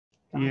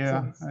Yeah,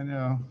 Johnson's. I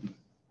know.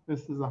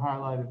 This is the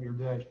highlight of your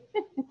day.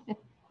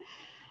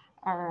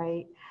 All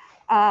right.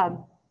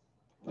 Um,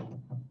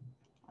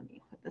 let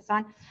me put this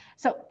on.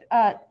 So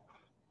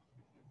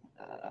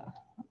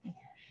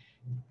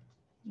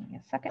give me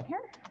a second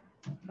here.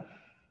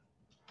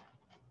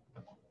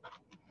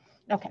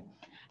 Okay.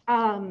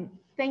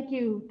 Thank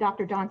you,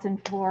 Dr. Johnson,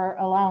 for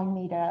allowing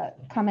me to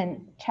come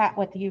and chat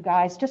with you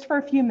guys just for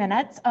a few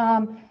minutes.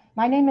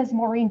 My name is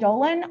Maureen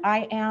Dolan.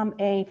 I am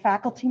a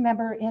faculty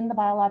member in the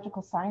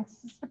Biological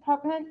Sciences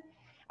Department.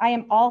 I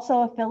am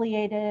also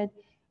affiliated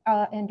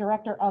and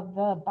director of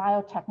the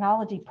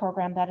biotechnology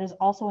program that is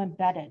also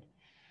embedded.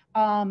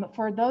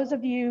 For those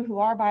of you who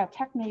are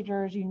biotech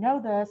majors, you know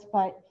this,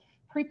 but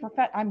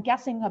I'm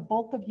guessing a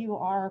bulk of you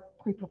are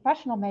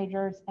pre-professional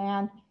majors,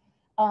 and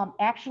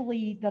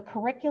actually the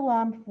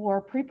curriculum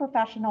for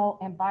pre-professional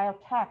and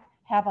biotech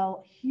have a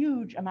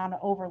huge amount of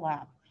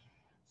overlap.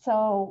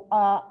 So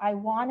I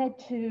wanted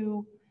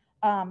to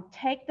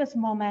take this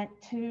moment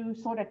to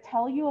sort of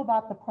tell you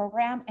about the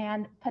program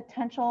and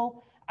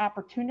potential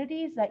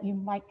opportunities that you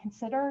might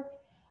consider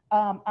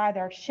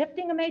either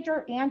shifting a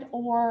major and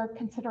or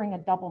considering a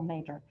double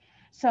major.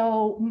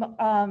 So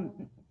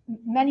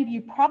many of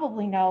you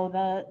probably know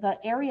the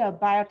area of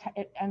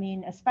biotech, I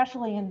mean,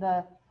 especially in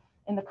the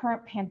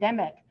current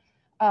pandemic,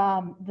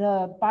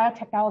 the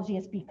biotechnology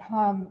has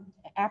become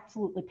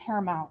absolutely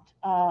paramount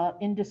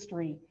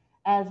industry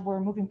as we're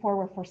moving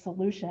forward for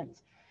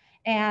solutions.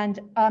 And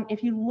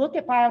if you look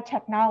at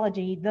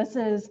biotechnology, this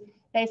is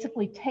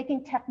basically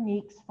taking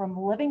techniques from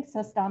living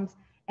systems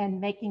and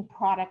making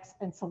products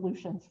and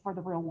solutions for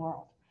the real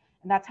world.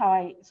 And that's how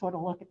I sort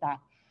of look at that.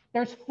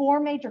 There's 4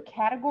 major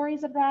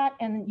categories of that,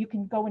 and you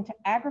can go into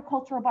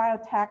agricultural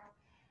biotech.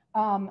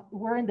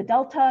 We're in the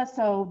Delta,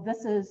 so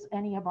this is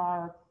any of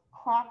our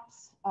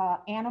crops,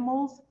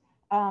 animals,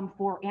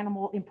 for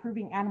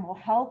improving animal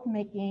health,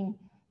 making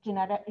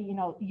genetic,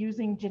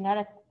 using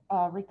genetic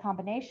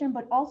recombination,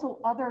 but also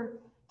other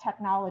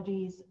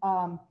technologies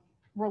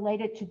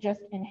related to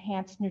just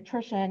enhanced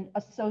nutrition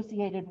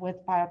associated with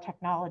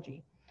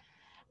biotechnology.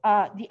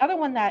 The other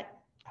one that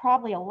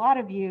probably a lot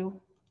of you,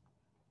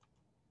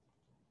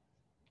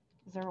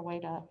 is there a way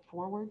to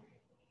forward?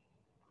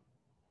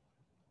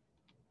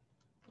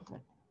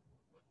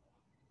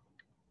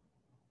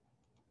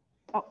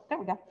 Oh, there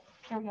we go.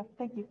 There we go.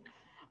 Thank you.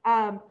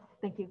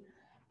 Thank you.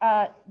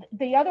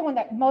 The other one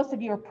that most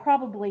of you are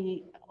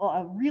probably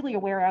really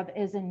aware of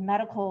is in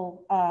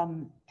medical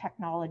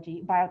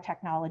technology,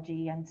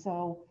 biotechnology. And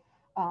so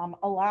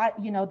a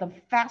lot, the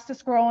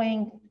fastest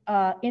growing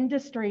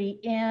industry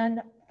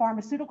in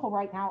pharmaceutical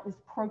right now is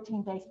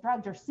protein-based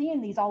drugs. You're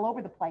seeing these all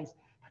over the place,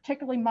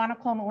 particularly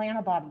monoclonal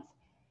antibodies.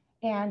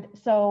 And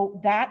so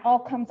that all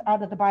comes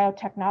out of the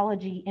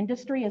biotechnology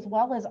industry, as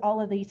well as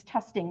all of these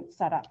testing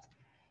setups.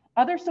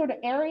 Other sort of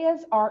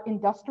areas are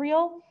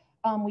industrial.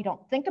 We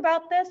don't think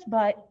about this,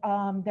 but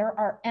there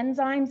are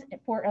enzymes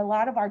for a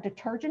lot of our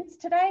detergents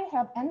today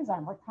have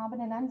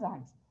recombinant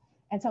enzymes.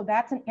 And so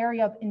that's an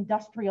area of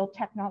industrial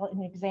technology,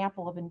 an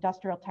example of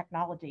industrial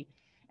technology.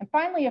 And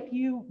finally, if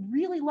you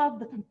really love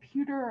the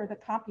computer or the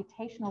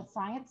computational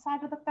science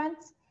side of the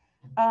fence,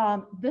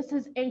 this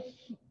is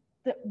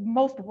the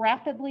most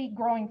rapidly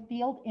growing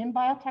field in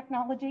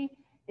biotechnology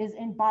is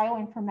in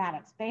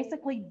bioinformatics,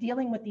 basically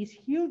dealing with these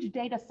huge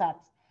data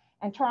sets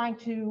and trying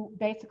to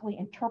basically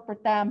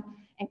interpret them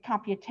and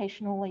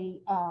computationally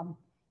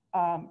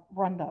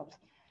run those.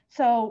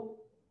 So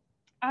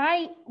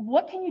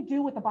what can you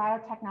do with a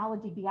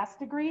biotechnology BS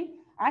degree?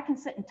 I can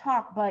sit and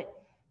talk, but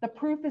the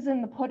proof is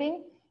in the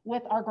pudding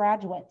with our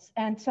graduates.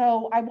 And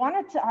so I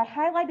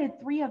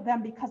highlighted 3 of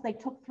them because they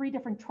took 3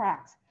 different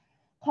tracks.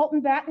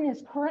 Colton Batten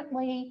is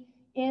currently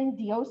in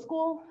DO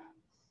school,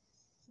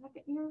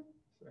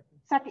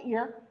 second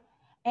year.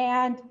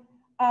 And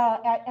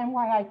at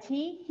NYIT,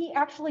 he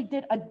actually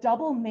did a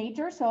double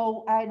major.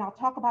 So, and I'll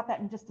talk about that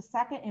in just a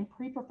second, in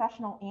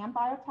pre-professional and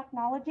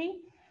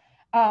biotechnology.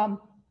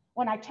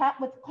 When I chat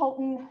with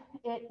Colton,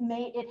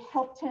 it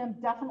helped him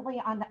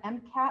definitely on the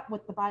MCAT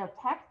with the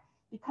biotech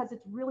because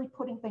it's really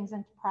putting things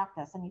into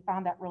practice, and he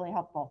found that really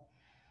helpful.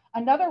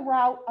 Another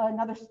route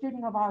another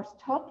student of ours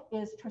took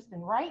is Tristan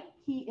Wright.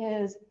 He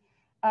is,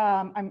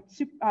 I'm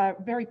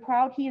very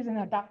proud, he is in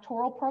a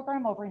doctoral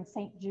program over in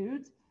St.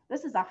 Jude's.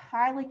 This is a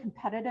highly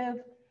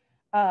competitive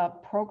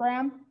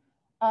program.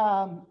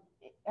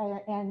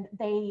 And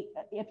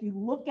if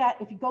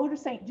you go to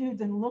St.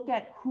 Jude's and look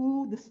at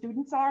who the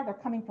students are, they're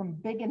coming from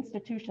big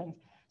institutions.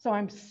 So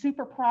I'm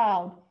super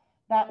proud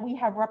that we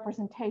have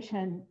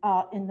representation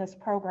in this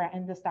program,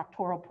 in this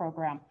doctoral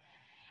program.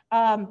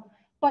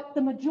 But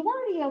the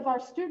majority of our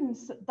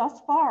students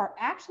thus far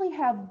actually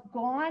have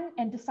gone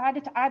and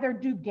decided to either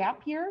do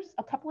gap years,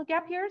 a couple of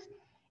gap years,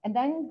 and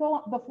then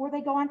go before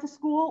they go on to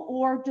school,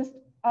 or just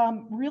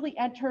really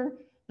enter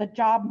the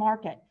job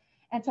market.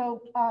 And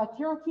so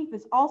Kira O'Keefe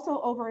is also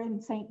over in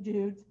St.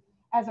 Jude's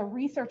as a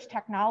research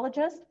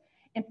technologist.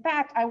 In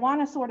fact, I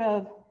want to sort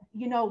of,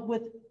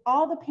 with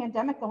all the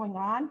pandemic going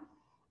on,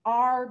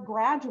 our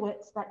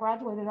graduates that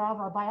graduated out of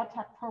our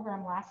biotech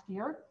program last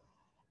year,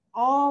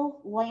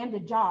 all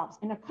landed jobs.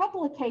 In a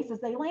couple of cases,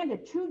 they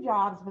landed 2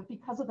 jobs, but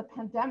because of the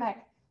pandemic,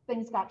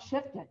 things got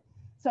shifted.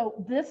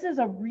 So this is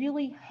a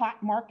really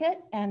hot market.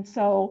 And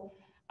so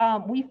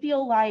we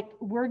feel like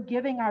we're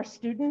giving our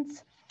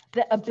students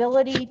the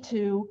ability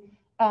to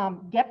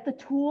get the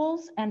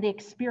tools and the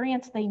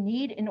experience they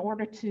need in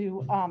order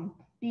to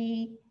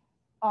be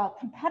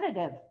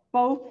competitive,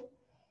 both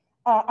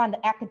on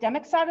the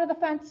academic side of the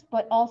fence,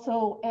 but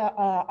also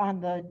on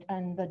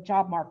the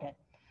job market.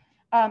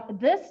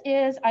 This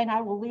is, and I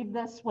will leave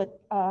this with,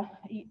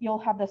 you'll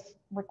have this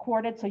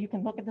recorded so you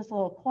can look at this a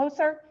little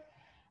closer.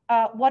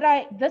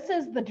 This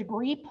is the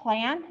degree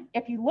plan.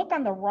 If you look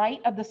on the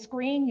right of the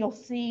screen, you'll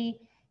see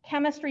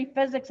chemistry,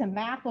 physics, and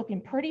math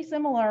looking pretty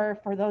similar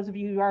for those of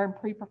you who are in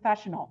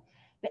pre-professional.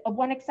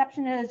 One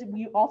exception is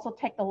you also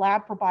take the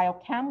lab for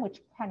biochem,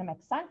 which kind of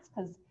makes sense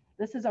because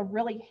this is a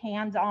really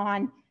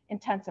hands-on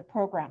intensive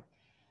program.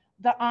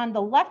 On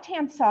the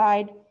left-hand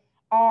side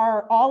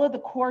are all of the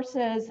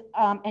courses,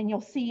 and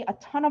you'll see a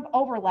ton of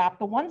overlap.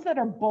 The ones that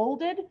are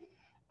bolded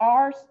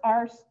are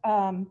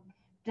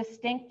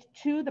distinct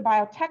to the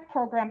biotech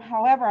program.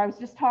 However, I was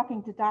just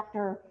talking to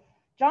Dr.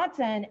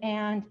 Johnson,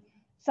 and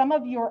some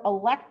of your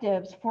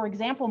electives, for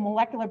example,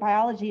 molecular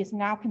biology is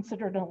now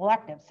considered an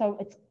elective.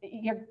 So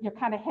you're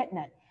kind of hitting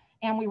it.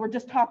 And we were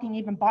just talking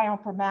even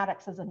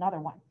bioinformatics is another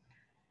one.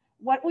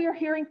 What we are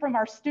hearing from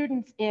our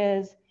students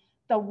is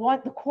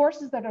the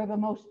courses that are the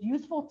most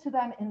useful to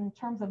them in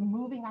terms of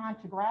moving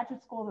on to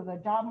graduate school or the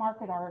job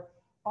market are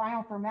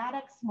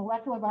bioinformatics,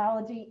 molecular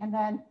biology, and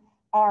then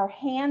our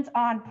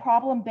hands-on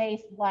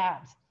problem-based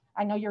labs.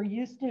 I know you're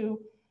used to,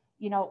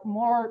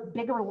 more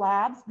bigger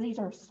labs. These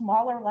are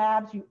smaller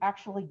labs. You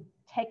actually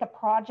take a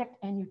project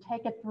and you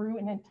take it through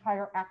an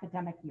entire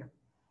academic year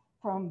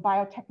from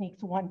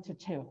Biotechniques 1 to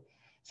 2.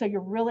 So you're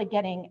really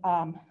getting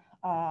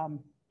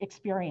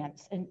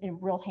experience in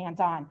real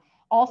hands-on.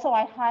 Also,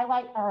 I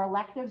highlight our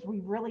electives.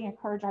 We really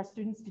encourage our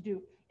students to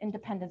do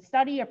independent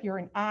study. If you're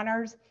in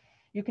honors,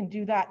 you can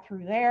do that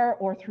through there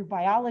or through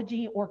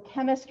biology or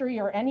chemistry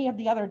or any of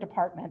the other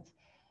departments.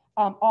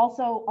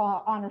 Also,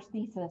 honors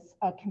thesis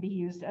can be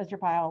used as your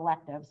bio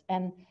electives.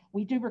 And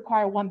we do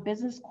require 1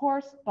 business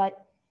course,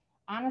 but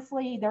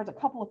honestly, there's a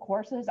couple of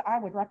courses I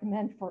would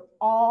recommend for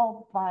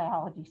all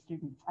biology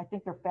students. I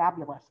think they're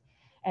fabulous.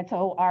 And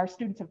so our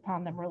students have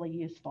found them really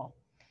useful.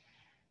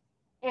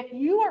 If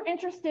you are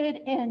interested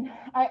in,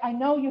 I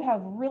know you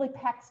have really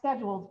packed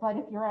schedules, but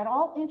if you're at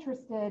all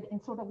interested in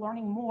sort of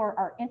learning more,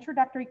 our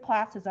introductory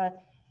class is a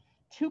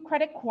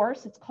 2-credit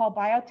course. It's called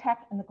Biotech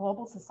and the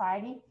Global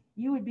Society.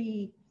 You would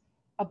be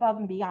above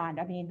and beyond.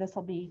 I mean, this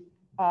will be,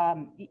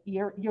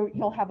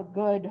 you'll have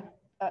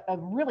a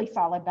really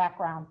solid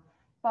background,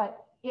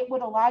 but it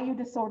would allow you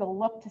to sort of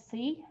look to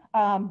see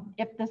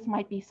if this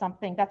might be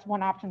something. That's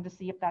one option to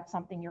see if that's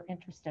something you're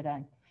interested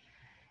in.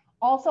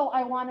 Also,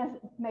 I want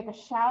to make a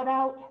shout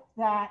out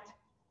that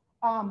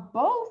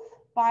both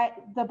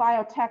the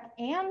biotech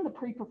and the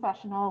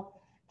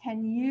pre-professional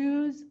can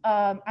use,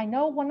 I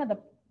know one of the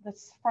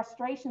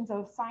frustrations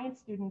of science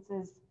students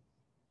is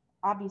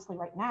obviously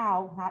right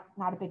now,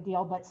 not a big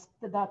deal, but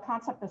the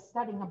concept of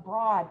studying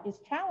abroad is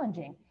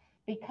challenging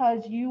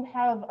because you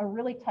have a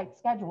really tight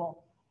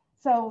schedule.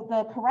 So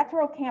the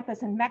Querétaro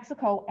campus in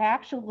Mexico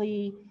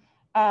actually,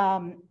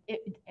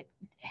 it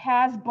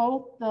has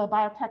both the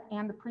biotech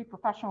and the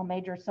pre-professional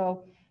major.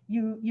 So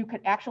you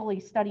could actually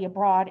study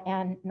abroad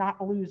and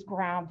not lose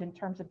ground in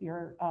terms of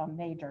your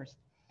majors.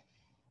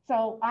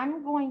 So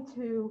I'm going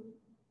to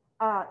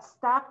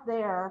stop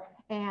there.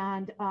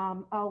 And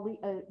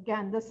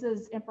again, this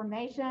is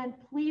information.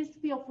 Please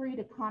feel free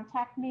to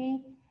contact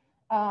me.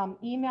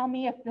 Email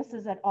me if this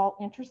is at all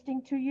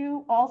interesting to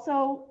you.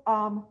 Also,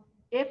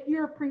 if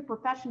you're a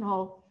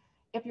pre-professional,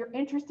 if you're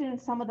interested in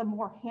some of the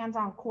more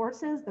hands-on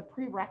courses, the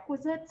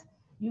prerequisites,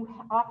 you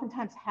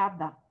oftentimes have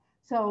them.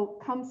 So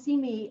come see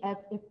me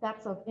if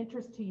that's of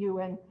interest to you,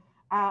 and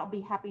I'll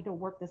be happy to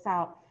work this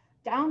out.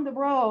 Down the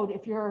road,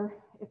 if you're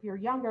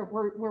younger,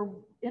 we're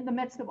in the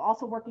midst of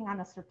also working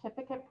on a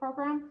certificate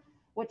program,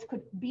 which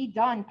could be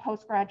done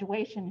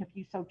post-graduation if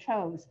you so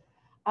chose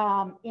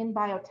in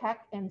biotech.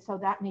 And so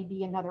that may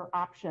be another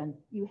option.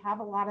 You have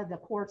a lot of the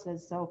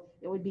courses, so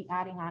it would be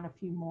adding on a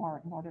few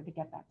more in order to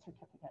get that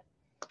certificate.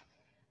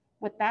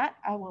 With that,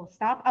 I will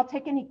stop. I'll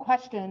take any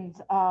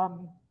questions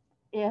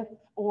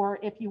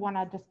if you want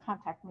to just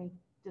contact me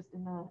just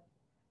in the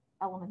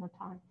element of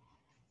time.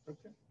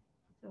 Okay.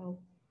 So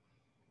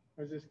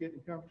I was just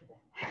getting comfortable.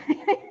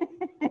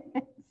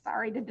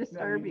 sorry to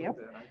disturb you. No,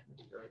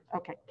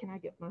 Okay, can I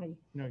get my,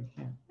 no, you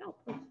can't. no,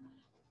 please.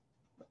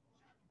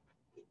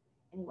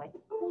 Anyway,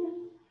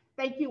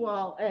 thank you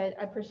all. I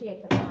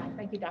appreciate the time.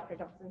 Thank you, Dr.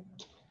 Johnson.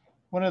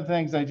 One of the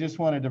things I just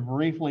wanted to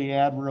briefly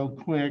add real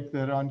quick,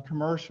 that on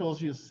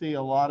commercials, you'll see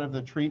a lot of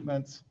the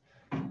treatments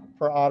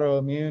for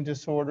autoimmune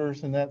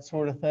disorders and that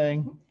sort of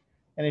thing.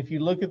 And if you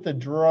look at the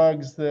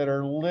drugs that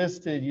are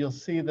listed, you'll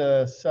see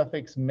the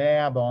suffix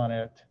MAB on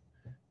it,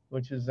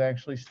 which is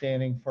actually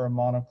standing for a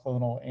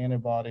monoclonal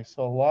antibody.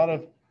 So a lot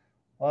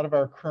a lot of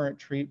our current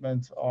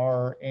treatments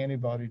are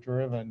antibody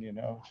driven, you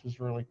know, which is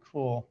really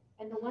cool.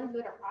 And the ones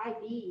that are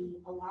IV,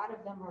 a lot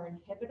of them are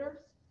inhibitors,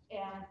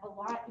 and a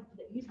lot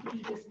that used to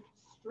be just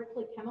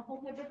strictly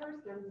chemical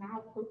inhibitors, they're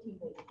now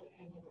protein-based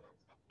inhibitors.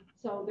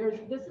 So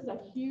this is a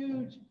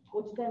huge,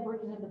 which then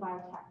brings into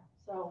biotech.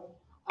 So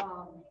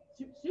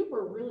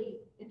super, really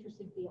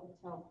interesting field.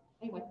 So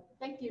anyway,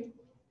 thank you.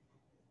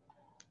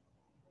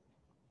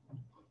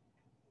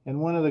 And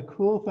one of the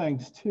cool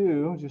things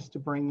too, just to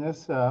bring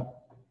this up,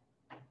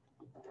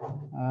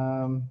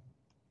 uh-oh.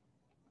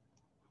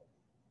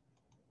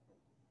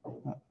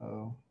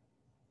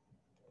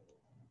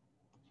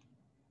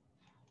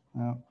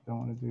 No, don't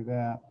want to do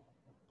that.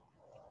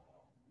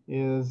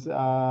 Is,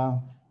 there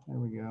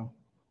we go.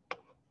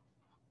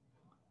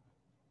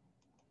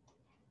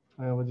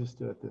 Well, we'll just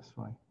do it this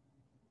way.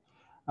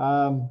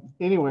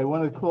 Anyway,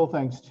 one of the cool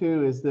things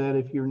too is that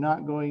if you're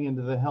not going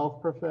into the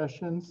health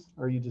professions,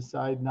 or you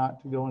decide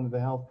not to go into the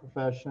health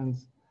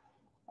professions,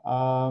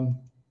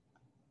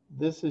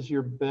 this is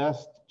your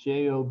best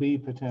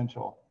JOB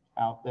potential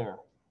out there.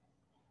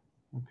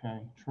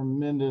 Okay,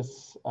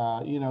 tremendous,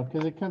 you know,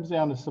 because it comes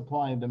down to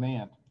supply and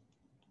demand.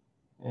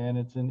 And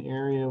it's an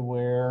area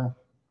where,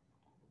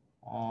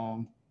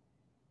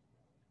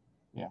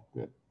 yeah,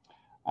 good.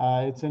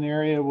 It's an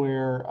area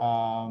where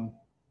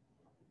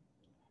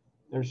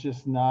there's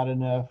just not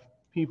enough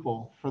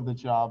people for the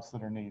jobs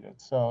that are needed.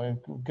 So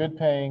good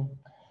paying,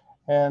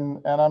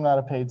 and I'm not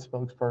a paid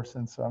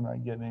spokesperson, so I'm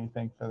not getting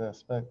anything for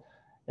this, but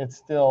it's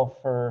still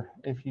for,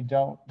 if you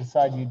don't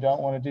decide you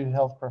don't want to do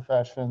health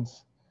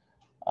professions,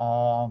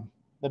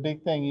 the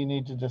big thing you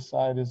need to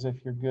decide is if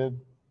you're good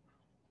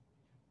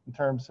in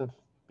terms of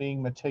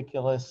being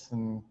meticulous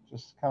and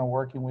just kind of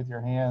working with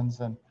your hands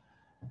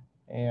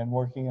and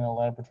working in a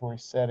laboratory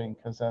setting,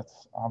 because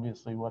that's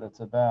obviously what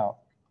it's about.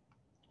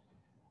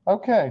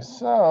 Okay,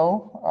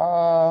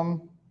 so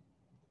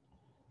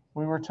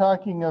we were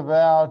talking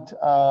about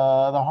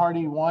the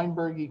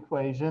Hardy-Weinberg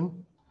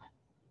equation.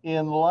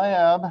 In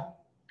lab,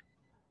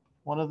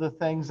 one of the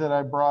things that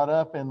I brought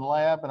up in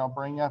lab, and I'll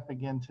bring up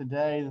again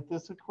today, that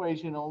this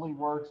equation only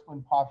works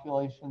when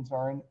populations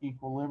are in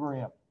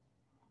equilibrium,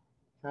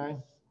 okay?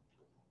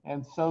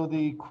 And so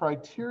the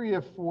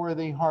criteria for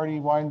the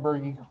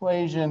Hardy-Weinberg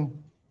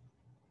equation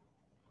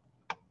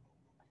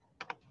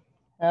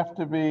have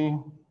to be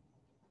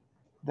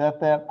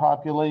that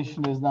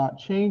population is not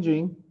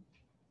changing.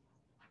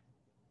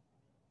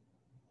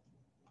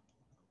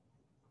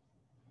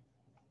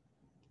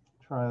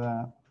 Try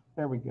that.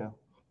 There we go.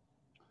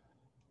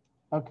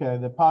 Okay,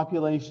 the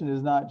population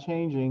is not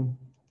changing.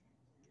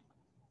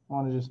 I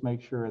want to just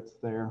make sure it's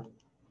there.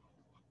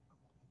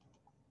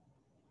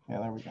 Yeah,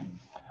 there we go.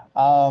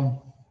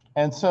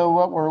 And so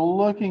what we're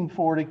looking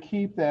for to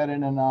keep that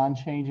in a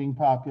non-changing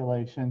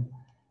population,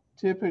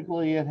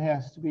 typically it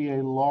has to be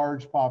a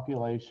large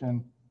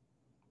population.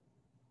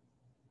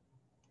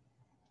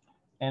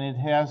 And it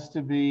has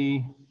to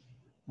be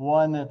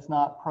one that's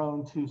not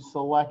prone to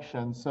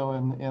selection. So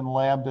in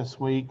lab this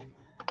week,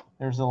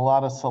 there's a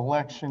lot of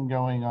selection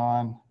going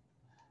on.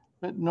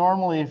 But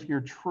normally, if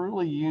you're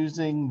truly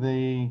using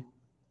the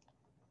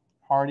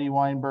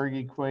Hardy-Weinberg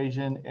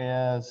equation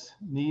as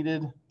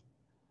needed,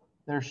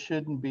 there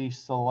shouldn't be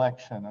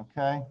selection,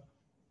 okay?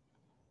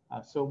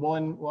 So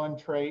one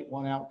trait,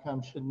 one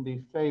outcome shouldn't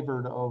be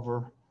favored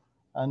over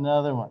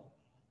another one.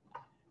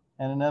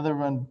 And another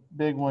one,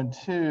 big one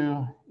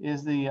too,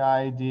 is the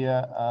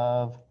idea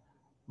of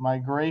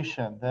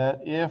migration, that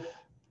if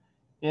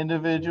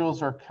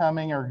individuals are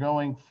coming or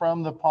going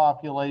from the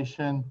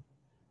population,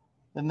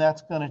 then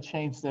that's going to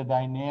change the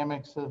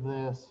dynamics of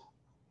this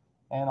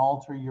and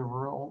alter your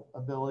real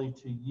ability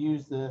to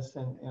use this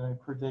in a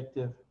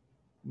predictive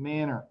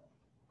manner.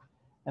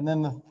 And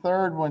then the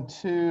third one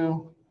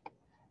too,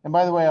 and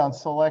by the way, on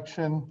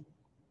selection,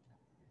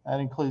 that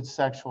includes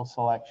sexual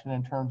selection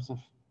in terms of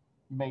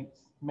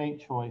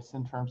mate choice,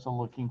 in terms of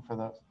looking for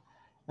those.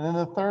 And then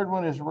the third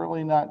one is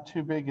really not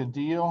too big a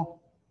deal.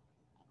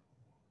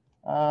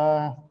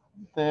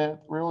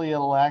 That really a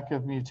lack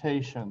of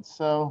mutations.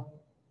 So,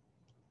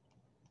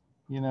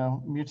 you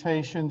know,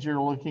 mutations, you're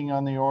looking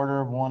on the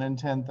order of 1 in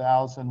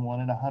 10,000, 1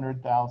 in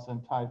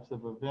 100,000 types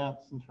of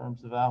events in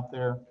terms of out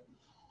there.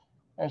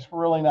 It's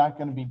really not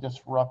going to be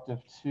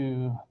disruptive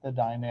to the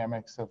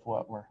dynamics of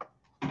what we're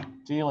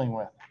dealing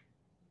with.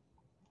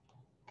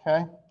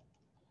 Okay.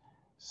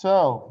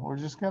 So we're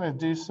just going to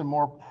do some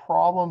more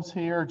problems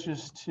here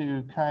just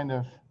to kind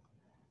of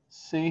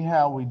see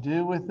how we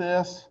do with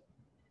this.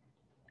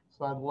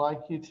 So I'd like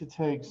you to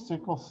take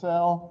sickle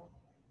cell,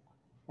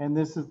 and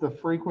this is the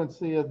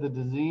frequency of the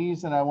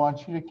disease, and I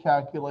want you to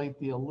calculate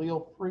the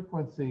allele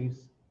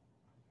frequencies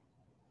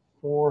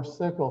for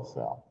sickle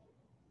cell.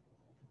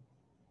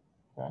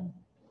 Okay.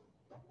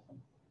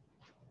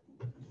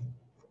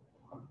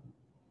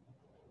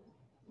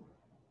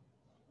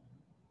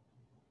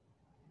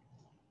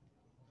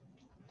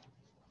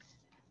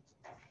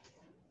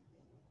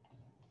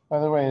 By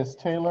the way, is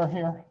Taylor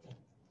here?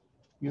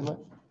 You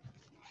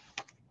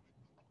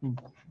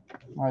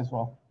might as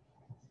well.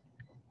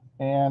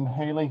 And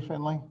Haley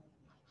Finley?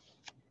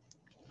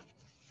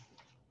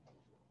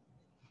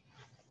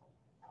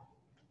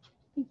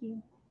 Thank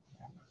you.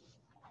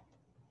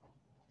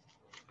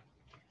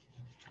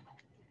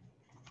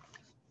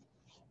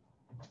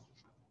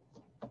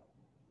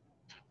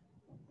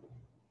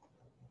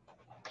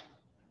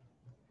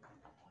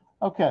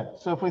 Okay,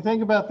 so if we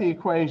think about the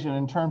equation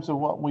in terms of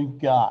what we've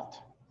got,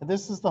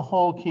 this is the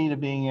whole key to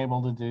being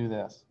able to do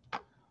this.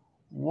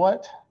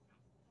 What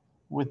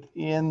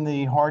within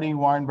the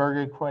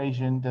Hardy-Weinberg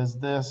equation does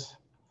this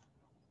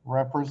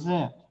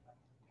represent?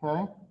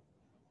 Okay,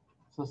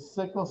 so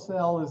sickle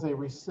cell is a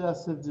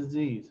recessive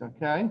disease,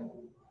 okay?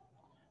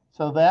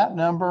 So that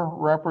number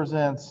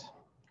represents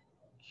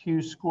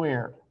Q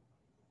squared.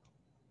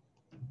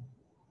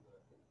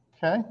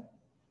 Okay,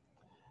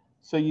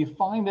 so you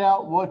find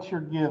out what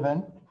you're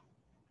given,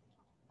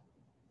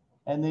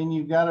 and then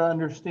you've got to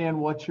understand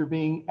what you're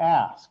being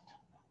asked.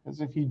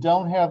 Because if you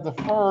don't have the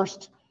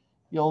first,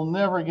 you'll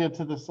never get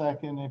to the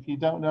second. If you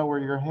don't know where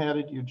you're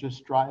headed, you're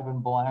just driving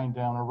blind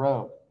down a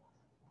road.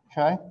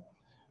 Okay,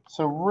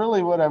 so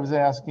really what I was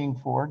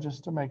asking for,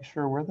 just to make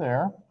sure we're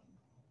there,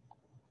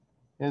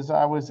 is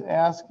I was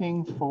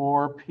asking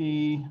for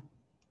P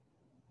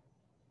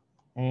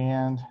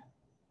and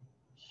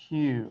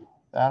Q.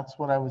 That's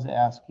what I was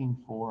asking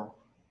for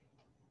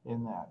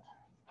in that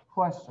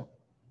question,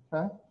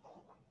 okay?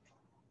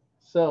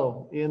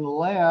 So in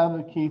lab,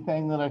 the key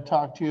thing that I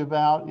talked to you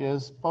about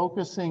is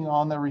focusing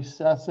on the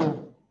recessive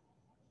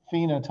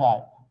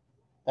phenotype.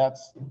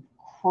 That's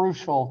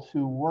crucial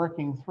to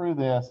working through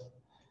this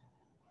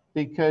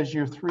because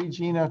your three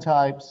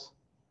genotypes,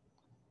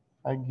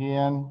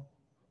 again,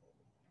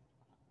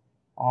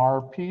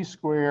 are P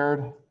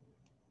squared,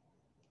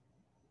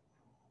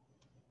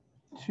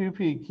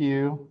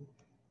 2PQ,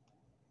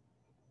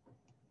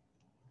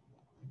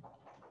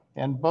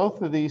 and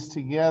both of these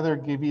together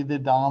give you the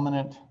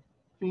dominant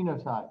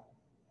phenotype.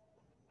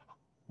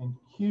 And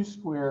Q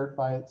squared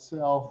by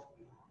itself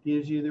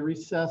gives you the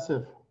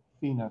recessive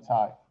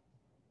phenotype.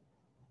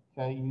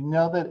 Okay, you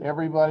know that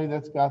everybody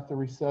that's got the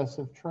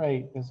recessive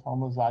trait is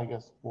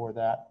homozygous for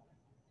that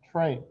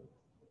trait.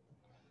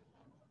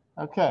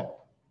 Okay,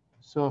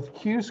 so if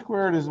Q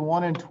squared is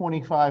 1 in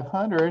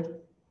 2,500,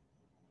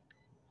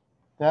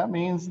 that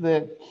means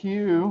that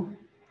Q,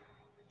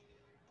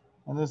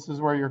 and this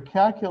is where your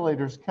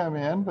calculators come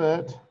in,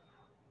 but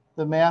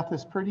the math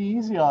is pretty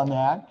easy on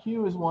that.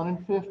 Q is 1 in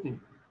 50.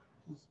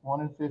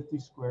 1 in 50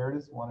 squared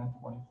is 1 in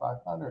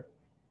 2,500.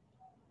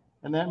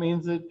 And that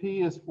means that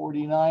P is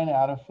 49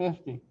 out of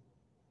 50.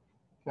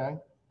 Okay.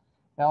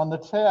 Now on the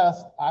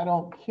test, I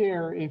don't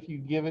care if you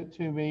give it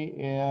to me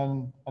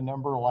in a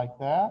number like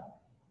that,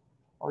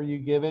 or you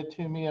give it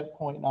to me at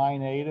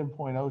 0.98 and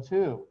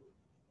 0.02.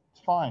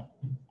 It's fine.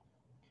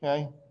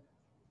 Okay.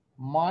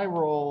 My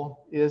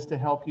role is to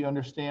help you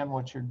understand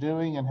what you're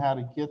doing and how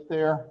to get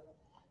there.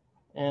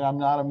 And I'm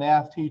not a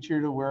math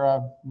teacher to where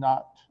I'm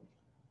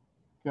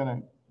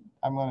going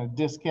to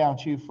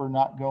discount you for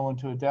not going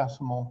to a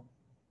decimal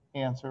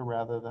answer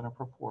rather than a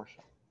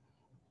proportion.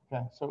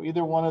 Okay, so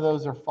either one of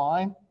those are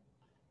fine.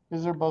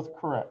 These are both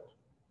correct.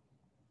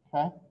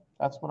 Okay,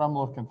 that's what I'm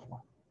looking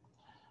for.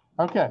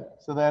 Okay,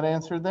 so that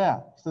answered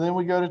that. So then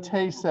we go to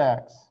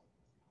Tay-Sachs.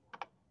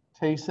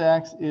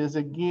 Tay-Sachs is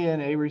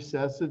again a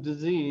recessive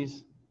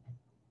disease.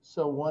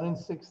 So 1 in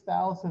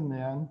 6,000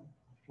 then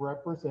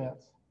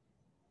represents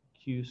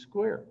Q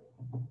squared.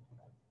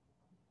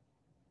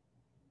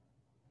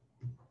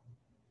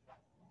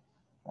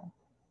 Okay.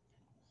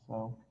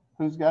 So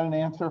who's got an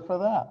answer for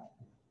that?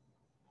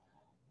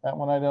 That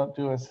one I don't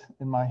do as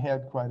in my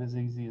head quite as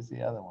easy as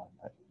the other one.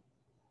 But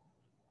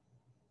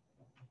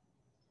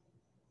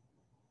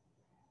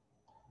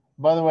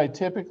by the way,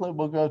 typically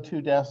we'll go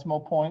 2 decimal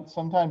points.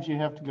 Sometimes you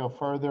have to go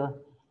further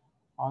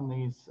on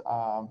these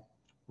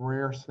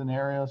rare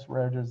scenarios,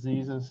 rare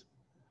diseases,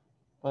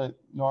 but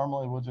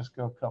normally we'll just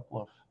go a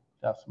couple of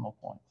decimal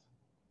points.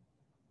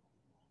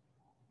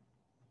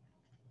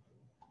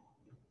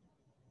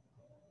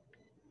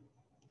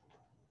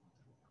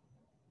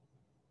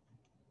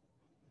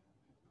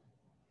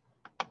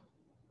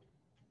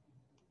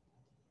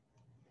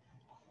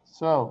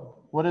 So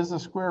what is the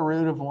square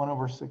root of 1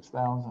 over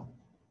 6,000?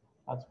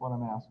 That's what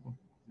I'm asking.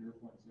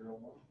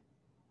 0.01.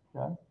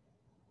 Okay.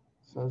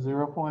 So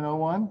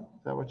 0.01,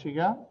 is that what you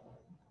got?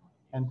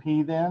 And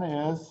P then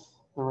is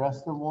the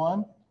rest of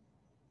 1,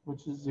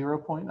 which is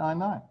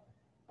 0.99.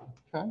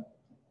 Okay.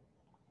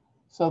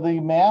 So the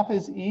math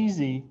is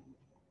easy.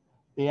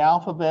 The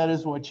alphabet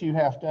is what you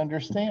have to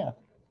understand.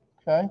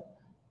 Okay.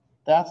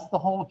 That's the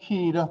whole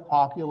key to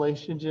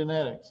population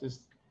genetics,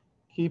 is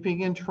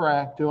keeping in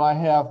track. Do I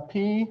have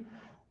P?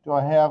 Do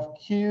I have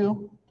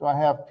Q? Do I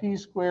have P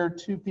squared,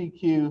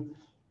 2PQ,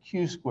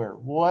 Q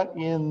squared? What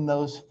in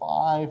those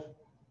 5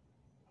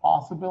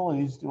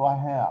 possibilities do I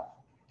have?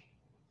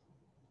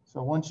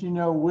 So once you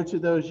know which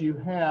of those you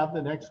have,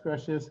 the next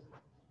question is,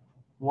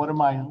 what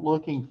am I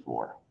looking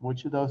for?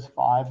 Which of those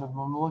 5 of them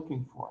I'm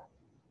looking for?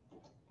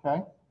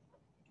 Okay.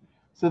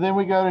 So then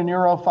we go to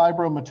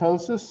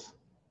neurofibromatosis.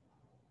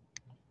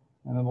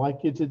 And I'd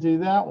like you to do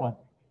that one.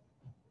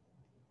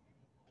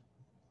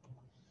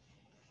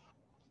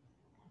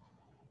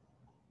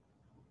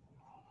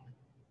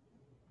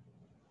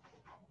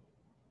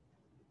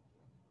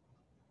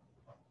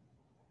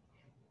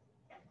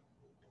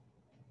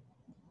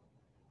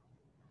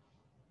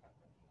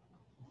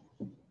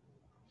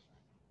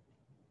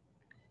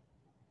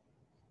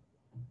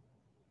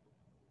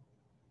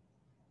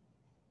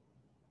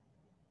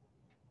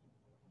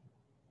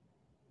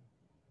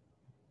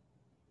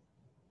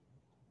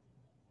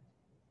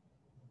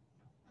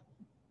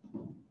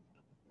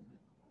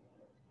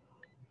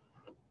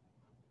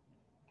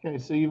 Okay,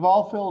 so you've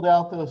all filled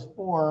out those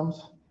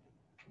forms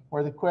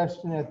where the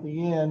question at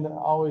the end,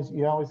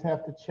 you always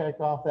have to check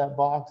off that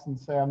box and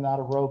say, I'm not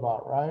a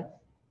robot, right?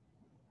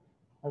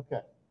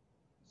 Okay.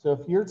 So if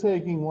you're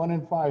taking 1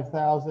 in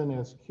 5,000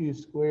 as q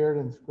squared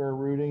and square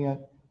rooting it,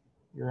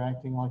 you're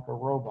acting like a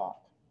robot.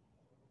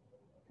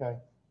 Okay.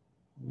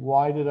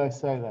 Why did I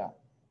say that?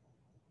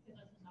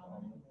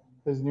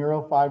 Because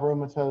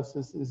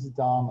neurofibromatosis is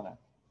dominant.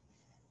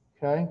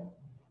 Okay.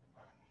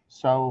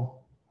 So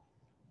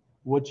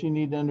what you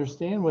need to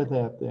understand with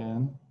that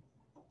then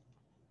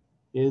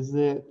is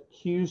that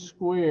q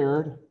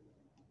squared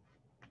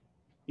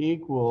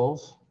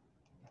equals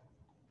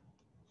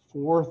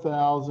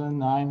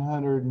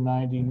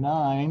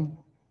 4,999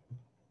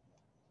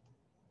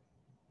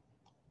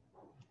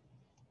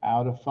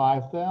 out of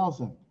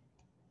 5,000.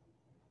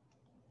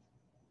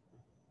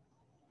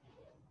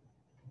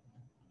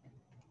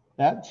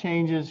 That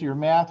changes your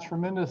math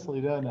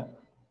tremendously, doesn't it?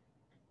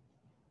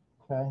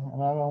 Okay,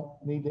 and I don't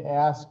need to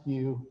ask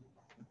you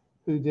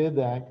who did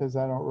that because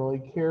I don't really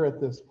care at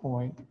this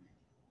point,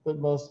 but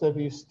most of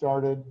you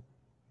started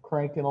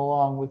cranking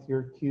along with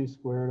your q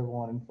squared of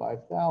 1 in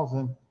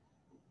 5,000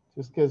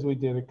 just because we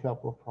did a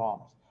couple of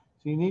problems.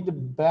 So you need to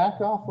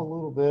back off a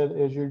little bit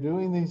as you're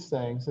doing these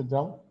things and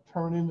don't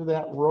turn into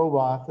that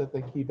robot that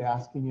they keep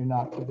asking you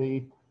not to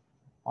be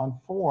on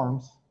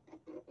forms,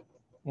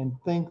 and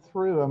think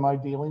through, am I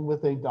dealing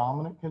with a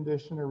dominant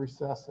condition or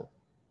recessive?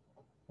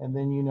 And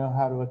then you know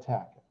how to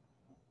attack it.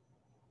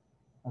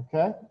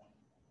 Okay?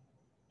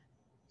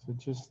 So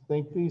just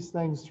think these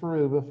things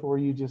through before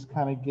you just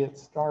kind of get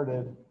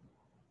started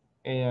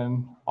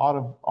and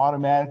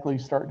automatically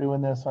start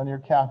doing this on your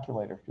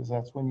calculator, because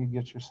that's when you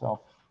get yourself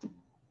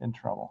in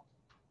trouble.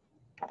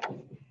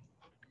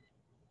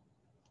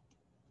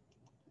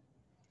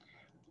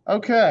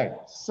 Okay,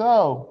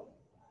 so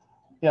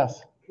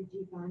yes. Could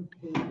you find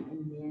P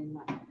and then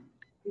like,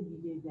 could you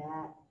do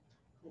that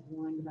as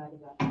 1 divided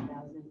by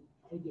 5,000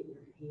 to get your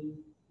P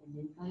and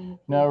then find your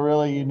P? No,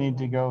 really, you need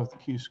to go with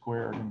q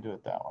squared and do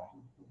it that way.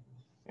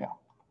 Yeah.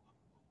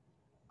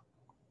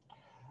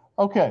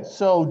 Okay,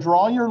 so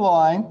draw your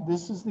line.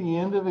 This is the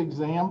end of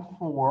exam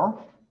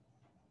 4.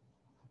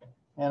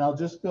 And I'll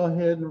just go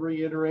ahead and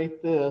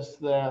reiterate this,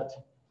 that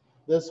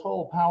this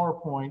whole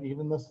PowerPoint,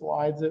 even the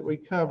slides that we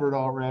covered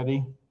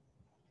already.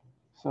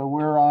 So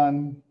we're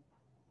on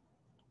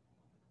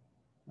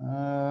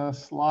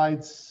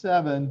slide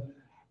 7.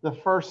 The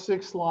first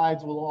 6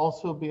 slides will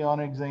also be on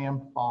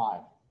exam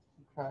 5.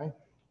 Okay.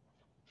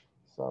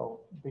 So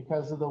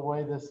because of the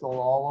way this will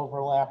all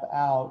overlap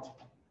out,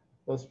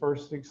 those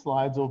first 6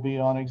 slides will be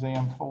on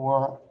exam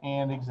 4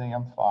 and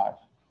exam 5,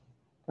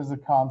 because the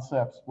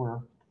concepts we're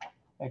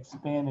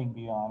expanding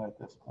beyond at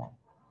this point.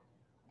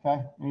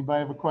 Okay. Anybody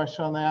have a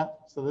question on that?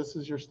 So this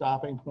is your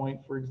stopping point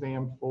for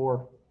exam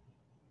 4.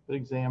 But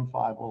exam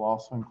 5 will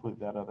also include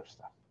that other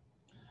stuff.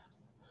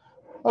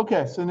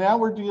 Okay, so now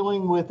we're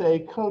dealing with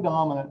a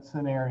codominant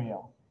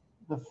scenario.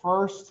 The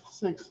first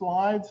 6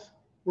 slides,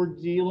 we're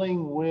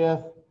dealing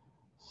with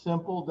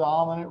simple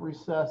dominant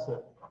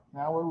recessive.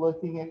 Now we're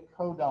looking at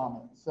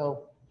codominant.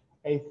 So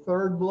a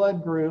third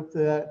blood group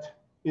that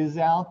is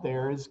out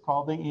there is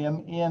called the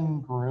MN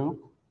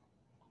group.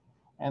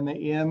 And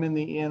the M and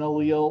the N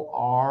allele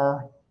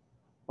are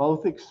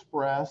both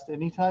expressed.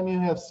 Anytime you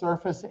have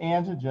surface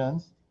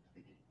antigens,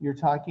 you're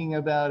talking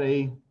about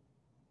a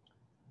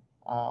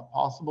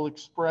possible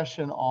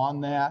expression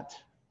on that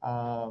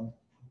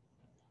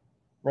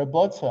red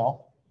blood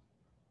cell.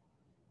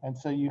 And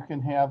so you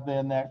can have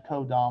then that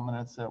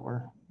codominance that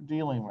we're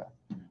dealing with.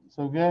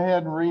 So go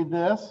ahead and read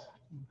this.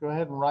 Go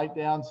ahead and write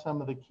down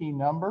some of the key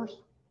numbers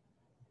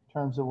in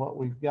terms of what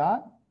we've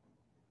got.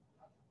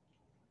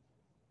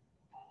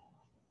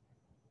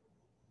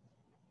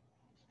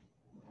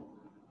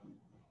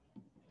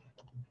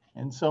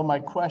 And so my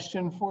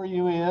question for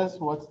you is,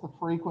 what's the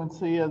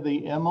frequency of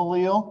the M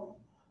allele?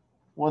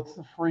 What's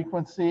the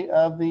frequency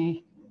of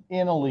the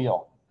N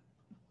allele?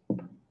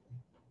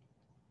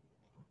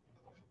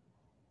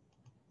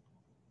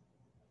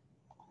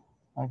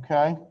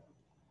 Okay.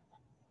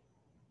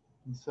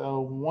 And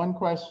so one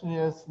question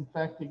is, in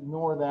fact,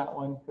 ignore that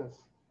one because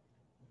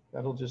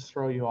that'll just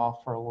throw you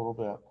off for a little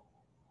bit.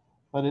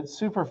 But it's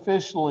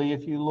superficially,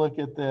 if you look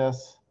at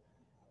this,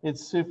 it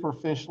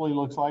superficially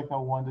looks like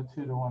a 1 to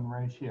 2 to 1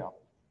 ratio.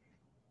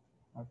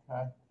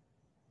 Okay.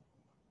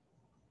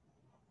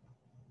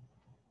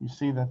 You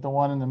see that the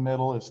one in the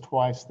middle is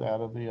twice that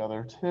of the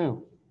other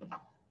 2.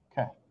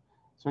 Okay.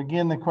 So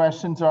again, the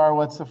questions are,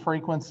 what's the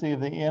frequency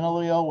of the N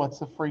allele? What's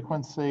the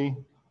frequency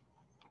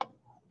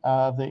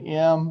of the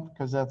M?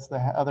 Because that's the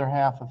other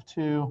half of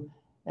 2.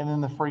 And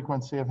then the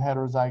frequency of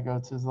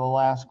heterozygotes is the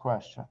last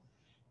question.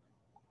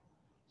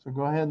 So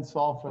go ahead and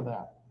solve for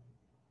that.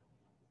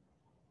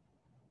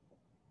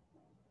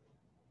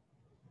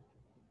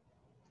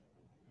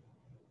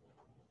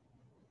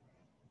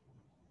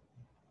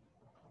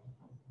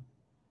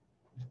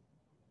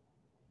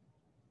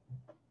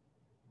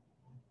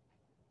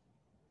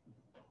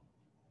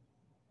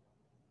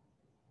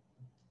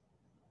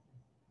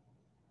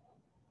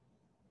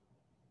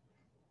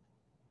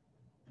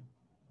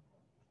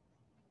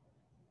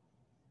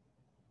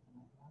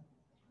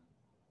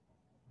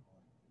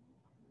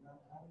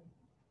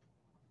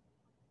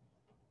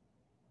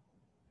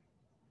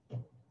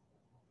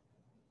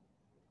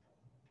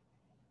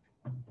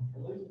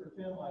 At least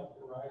pretend like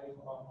you're riding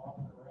along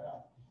walking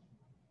around.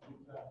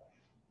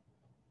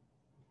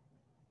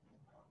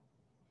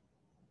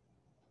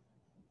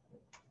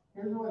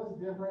 Here's what's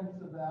different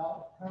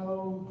about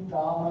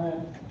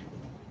codominant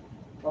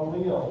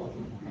allele.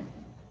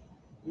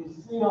 You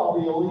see all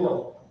the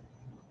alleles.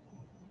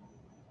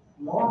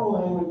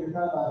 Normally, when you're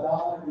talking about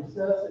dominant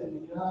recessive,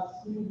 you cannot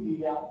see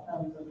the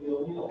outcomes of the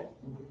alleles.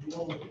 When you're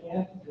dealing with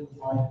antigens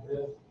like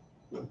this,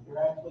 you're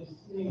actually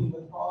seeing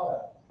the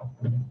product.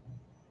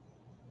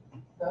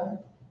 Okay?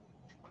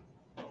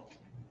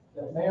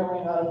 That may or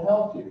may not have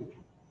helped you.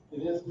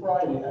 It is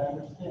Friday, I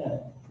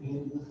understand. The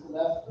end of the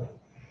semester.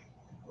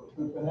 We're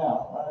pooping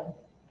out, right?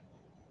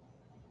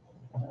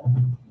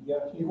 You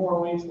got a few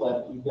more weeks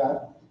left. You've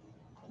got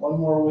one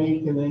more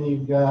week, and then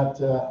you've got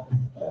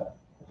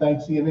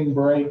Thanksgiving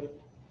break.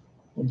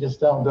 And just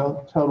don't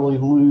totally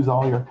lose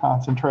all your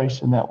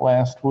concentration that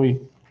last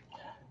week.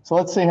 So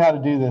let's see how to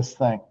do this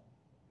thing.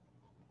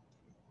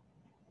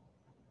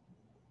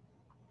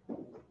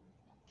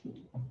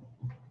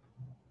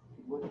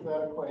 Look at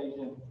that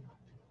equation.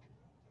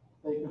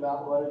 Think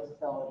about what it's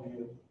telling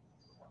you.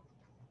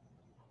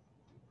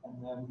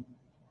 And then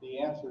the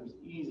answer is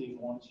easy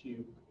once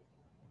you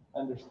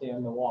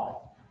understand the why.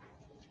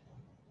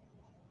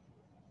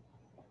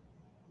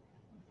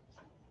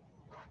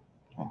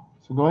 Okay,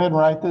 so go ahead and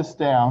write this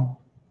down.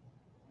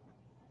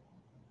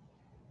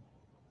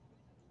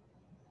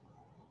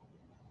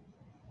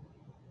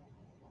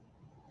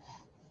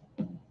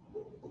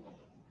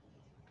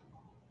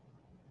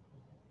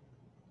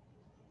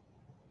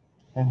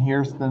 And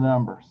here's the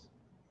numbers.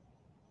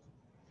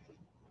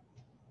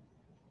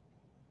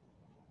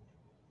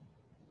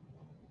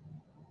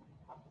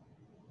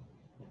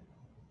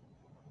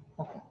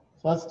 Okay,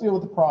 so let's deal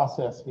with the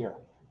process here.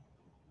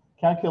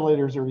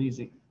 Calculators are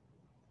easy.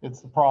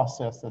 It's the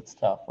process that's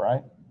tough,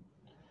 right?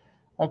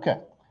 Okay,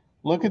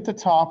 look at the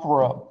top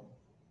row.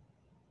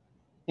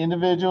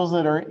 Individuals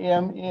that are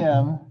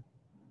MM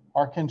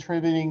are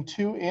contributing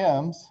 2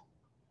 M's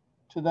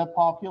to that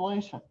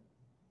population.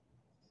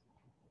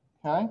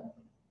 Okay?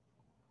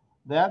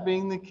 That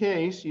being the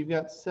case, you've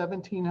got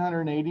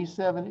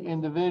 1,787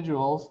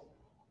 individuals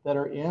that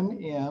are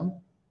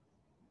MM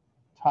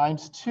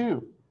times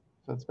 2.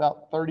 So it's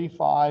about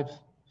 35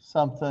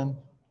 something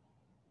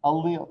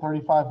allele,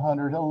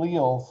 3,500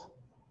 alleles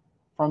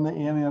from the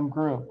MM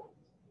group.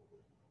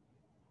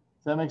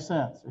 Does that make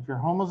sense? If you're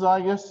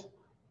homozygous,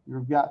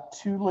 you've got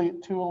two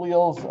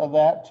alleles of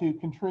that to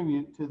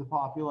contribute to the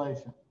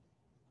population.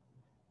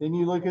 Then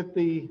you look at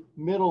the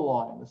middle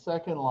line, the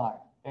second line,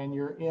 and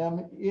your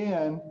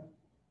MN,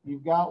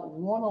 you've got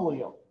 1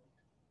 allele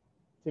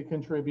to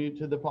contribute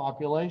to the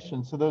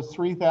population. So those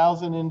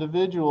 3,000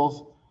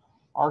 individuals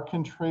are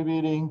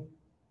contributing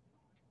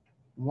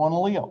 1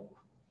 allele.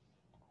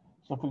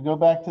 So if we go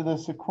back to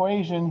this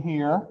equation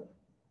here,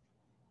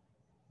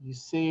 you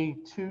see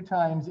 2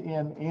 times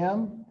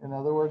MM, in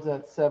other words,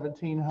 that's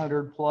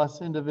 1,700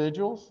 plus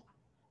individuals,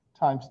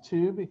 times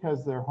 2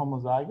 because they're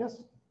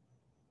homozygous.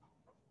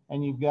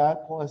 And you've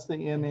got plus the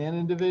MN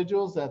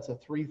individuals, that's a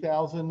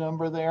 3,000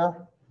 number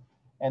there,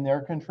 and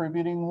they're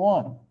contributing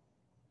 1.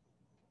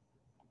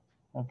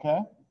 Okay?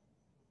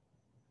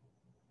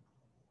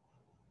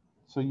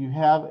 So you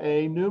have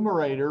a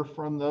numerator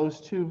from those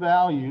 2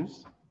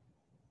 values,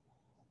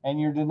 and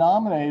your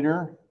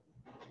denominator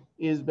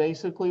is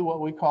basically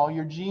what we call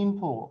your gene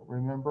pool.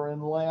 Remember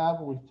in lab,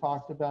 we've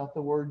talked about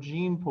the word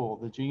gene pool.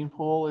 The gene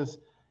pool is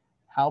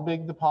how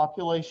big the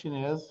population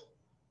is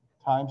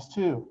times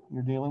 2.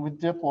 You're dealing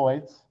with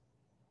diploids,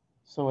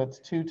 so it's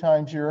 2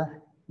 times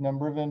your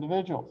number of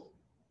individuals.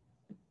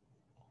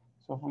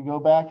 So if we go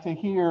back to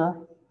here,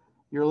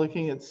 you're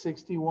looking at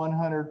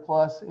 6,100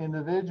 plus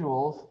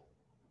individuals,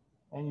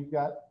 and you've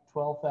got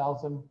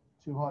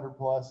 12,200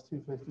 plus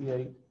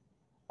 258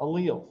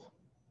 alleles.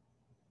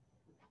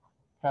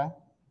 Okay.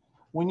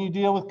 When you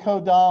deal with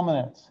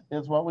codominance,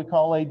 it's what we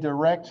call a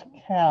direct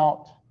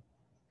count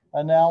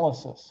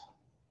analysis.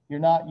 You're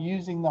not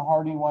using the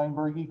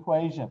Hardy-Weinberg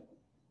equation.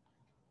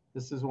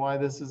 This is why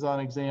this is on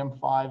exam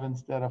 5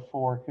 instead of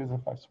 4, because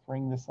if I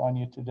spring this on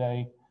you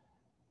today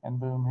and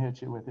boom,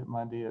 hit you with it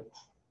Monday, it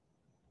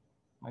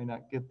may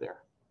not get there.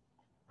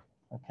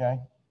 Okay,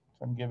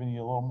 so I'm giving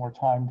you a little more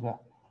time to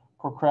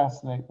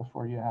procrastinate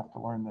before you have to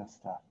learn this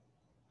stuff.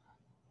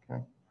 Okay,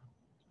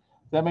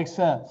 does that make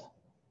sense?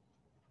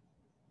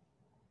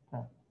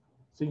 Okay,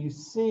 so you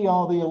see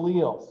all the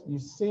alleles. You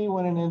see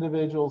when an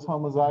individual is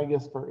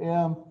homozygous for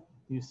M,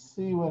 you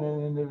see when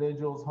an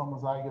individual is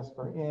homozygous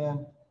for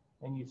N,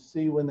 and you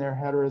see when they're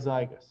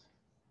heterozygous.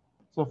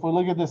 So if we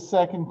look at the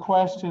second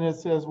question, it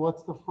says,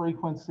 what's the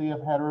frequency of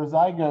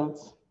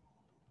heterozygotes?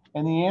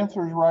 And the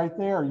answer is right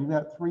there. You've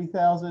got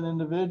 3,000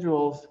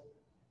 individuals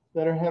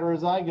that are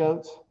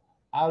heterozygotes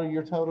out of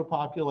your total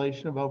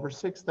population of over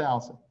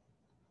 6,000.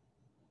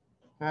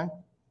 Okay?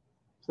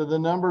 So the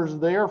number's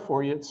there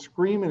for you. It's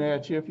screaming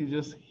at you if you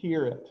just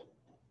hear it.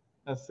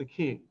 That's the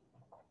key.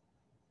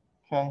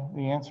 Okay?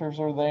 The answers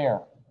are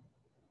there.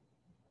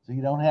 So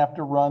you don't have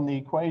to run the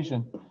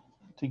equation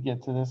to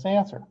get to this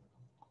answer.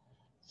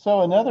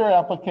 So another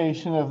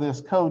application of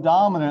this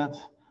codominance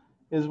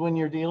is when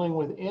you're dealing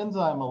with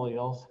enzyme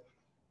alleles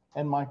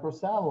and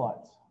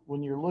microsatellites.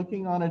 When you're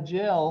looking on a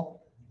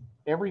gel,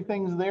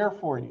 everything's there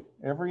for you.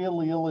 Every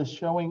allele is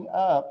showing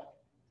up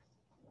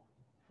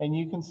and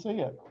you can see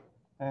it.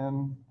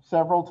 And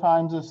several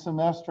times this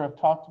semester, I've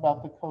talked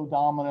about the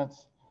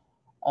codominance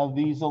of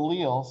these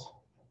alleles.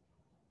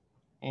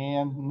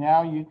 And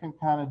now you can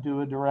kind of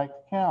do a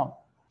direct count.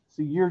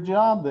 So your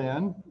job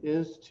then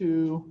is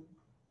to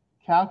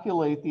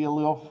calculate the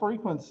allele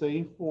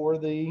frequency for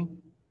the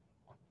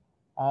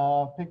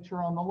picture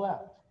on the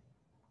left.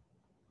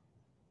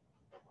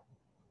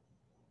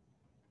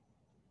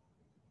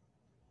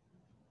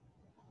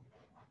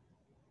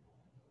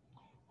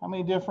 How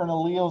many different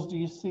alleles do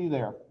you see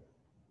there?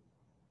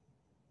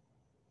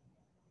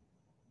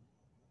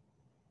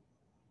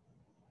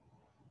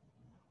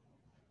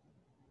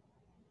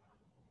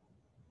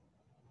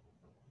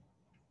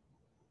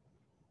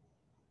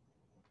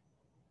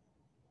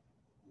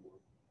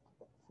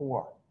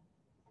 Four.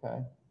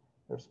 Okay.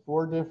 There's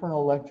 4 different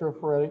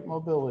electrophoretic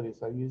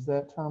mobilities. I used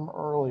that term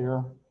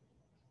earlier.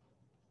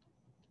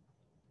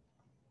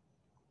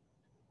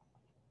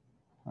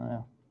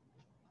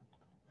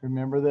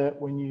 Remember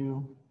that when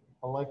you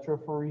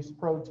electrophorese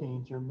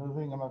proteins, you're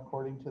moving them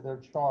according to their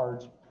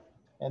charge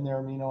and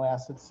their amino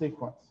acid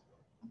sequence.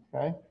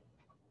 Okay.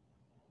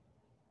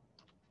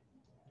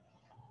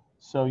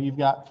 So you've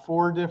got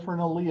 4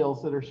 different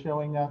alleles that are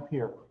showing up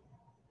here.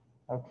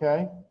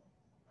 Okay.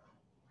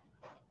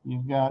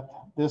 You've got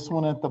this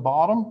one at the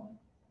bottom,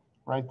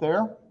 right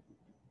there.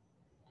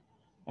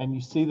 And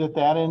you see that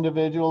that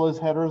individual is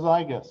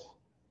heterozygous.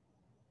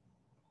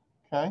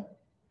 Okay.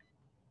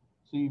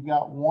 So you've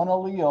got one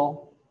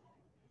allele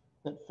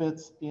that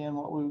fits in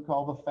what we would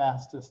call the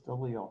fastest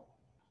allele.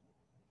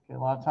 Okay, a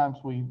lot of times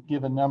we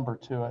give a number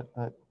to it,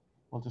 but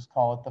we'll just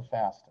call it the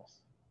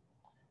fastest.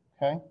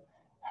 Okay.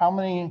 How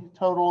many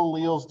total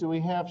alleles do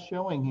we have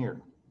showing here?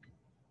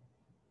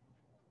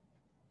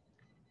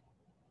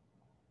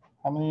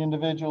 How many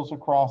individuals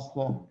across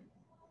the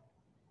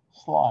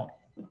slide?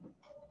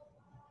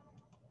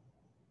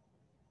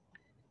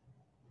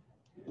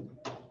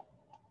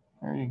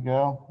 There you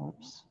go.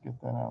 Oops, get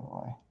that out of the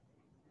way.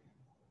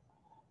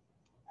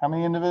 How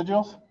many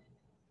individuals?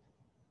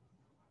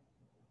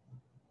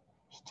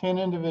 There's 10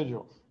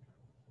 individuals,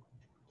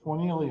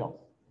 20 alleles.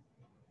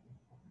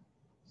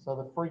 So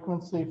the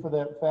frequency for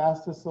that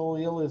fastest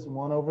allele is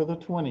 1 over the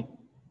 20.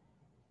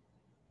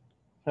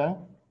 Okay?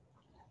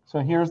 So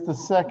here's the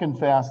second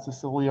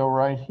fastest allele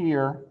right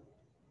here.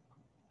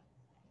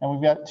 And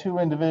we've got 2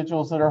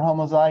 individuals that are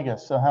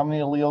homozygous. So how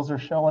many alleles are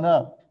showing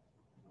up?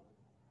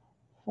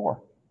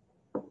 4.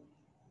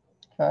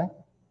 Okay.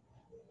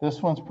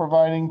 This one's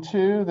providing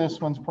 2. This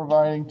one's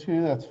providing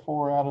 2. That's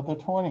 4 out of the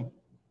 20.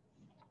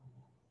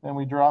 Then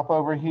we drop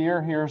over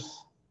here.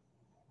 Here's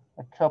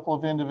a couple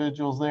of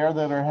individuals there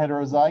that are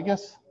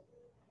heterozygous.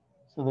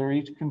 So they're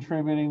each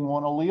contributing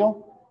 1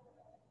 allele.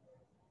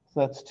 So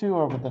that's 2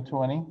 over the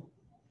 20.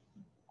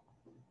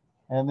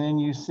 And then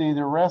you see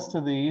the rest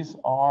of these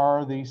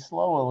are the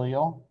slow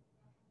allele.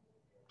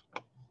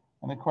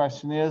 And the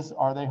question is,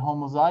 are they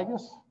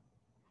homozygous?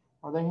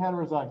 Are they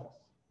heterozygous?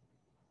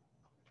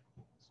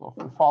 So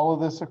if we follow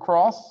this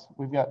across,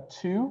 we've got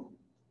 2,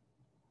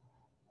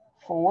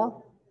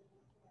 4,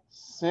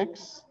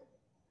 6,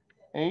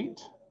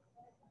 8,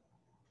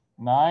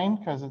 9,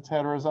 because it's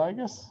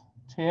heterozygous,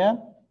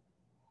 10,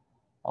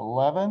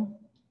 11,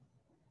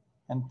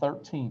 and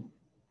 13.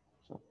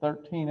 So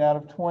 13 out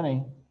of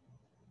 20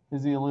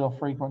 is the allele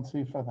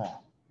frequency for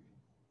that.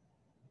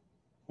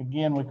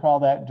 Again, we call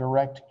that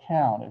direct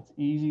count. It's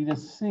easy to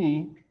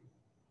see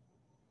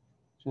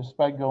just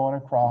by going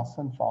across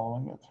and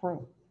following it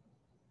through.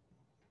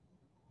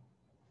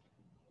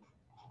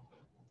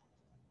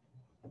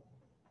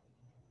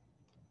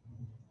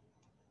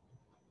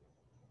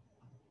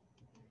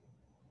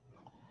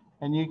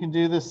 And you can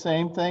do the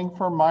same thing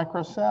for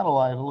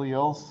microsatellite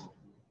alleles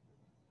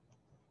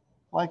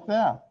like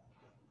that.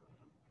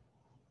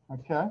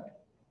 Okay?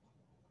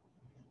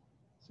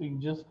 So you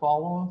can just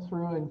follow them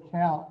through and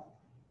count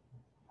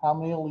how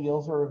many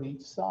alleles are of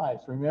each size.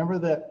 Remember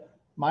that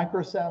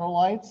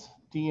microsatellites,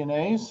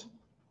 DNAs,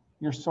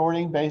 you're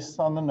sorting based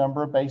on the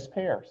number of base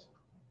pairs.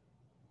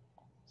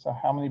 So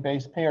how many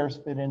base pairs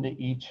fit into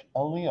each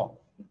allele?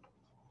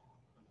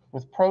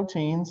 With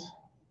proteins,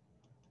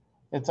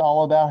 it's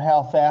all about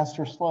how fast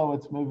or slow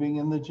it's moving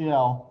in the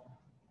gel.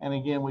 And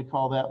again, we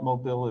call that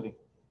mobility.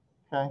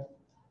 Okay?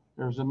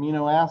 There's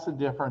amino acid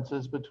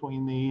differences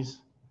between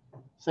these.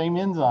 Same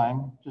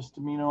enzyme, just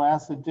amino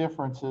acid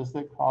differences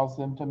that cause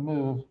them to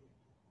move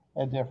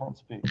at different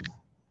speeds.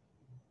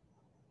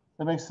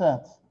 That makes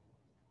sense?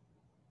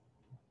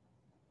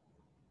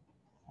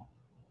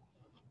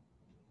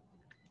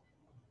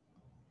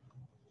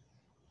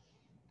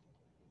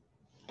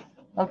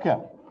 Okay.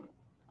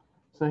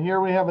 So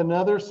here we have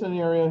another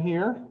scenario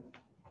here.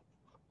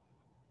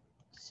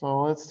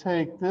 So let's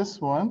take this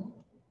one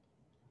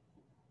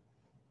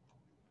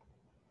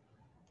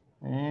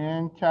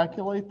and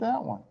calculate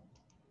that one.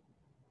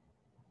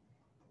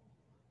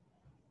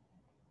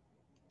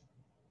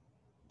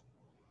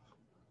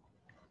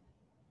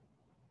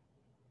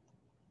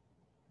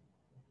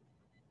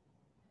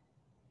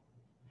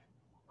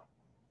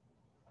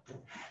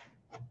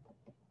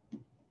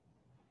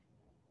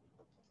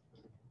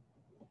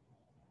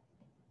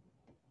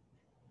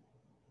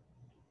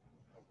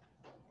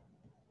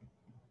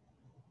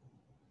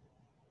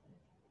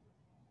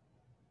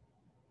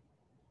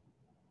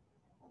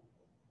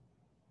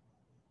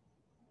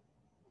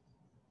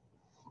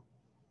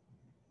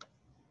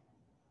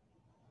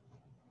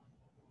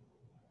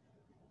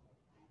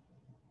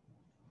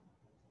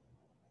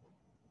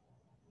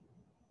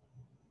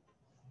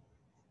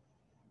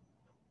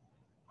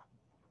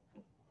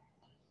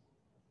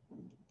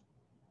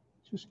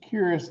 just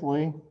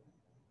curiously,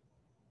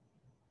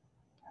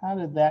 how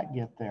did that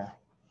get there?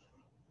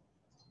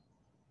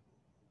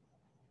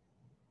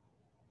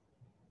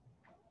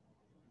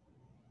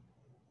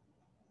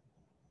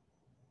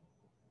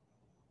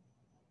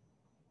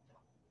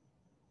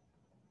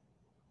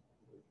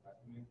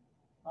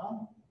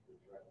 Huh?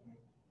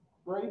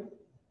 Great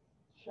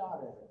shot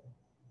at it.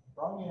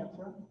 Wrong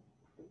answer.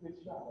 Good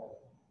shot at it.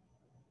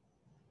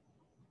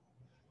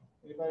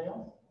 Anybody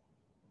else?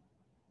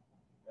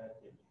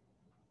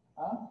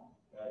 Huh?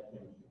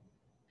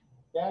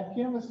 Bad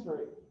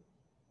chemistry.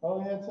 Oh,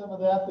 we had some of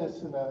that this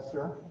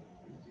semester.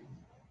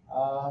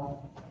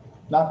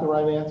 Not the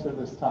right answer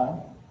this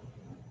time.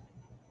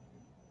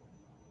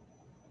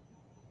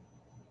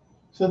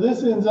 So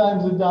this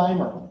enzyme's a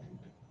dimer.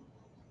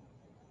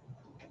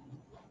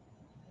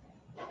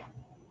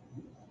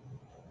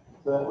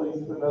 So that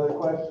leads to another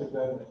question,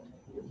 doesn't it?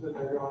 You're sitting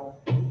there going,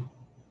 and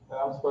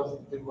I'm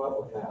supposed to do what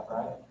with that,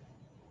 right?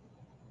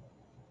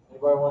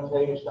 Anybody want to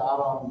take a shot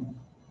on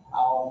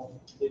how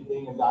it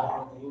being a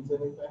dimer means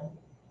anything?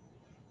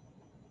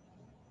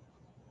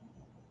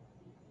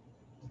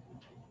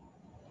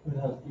 It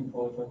has two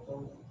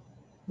polypeptides.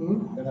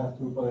 Hmm? It has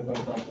two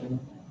polypeptides.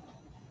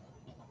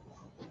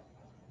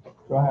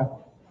 Go ahead.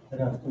 It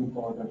has two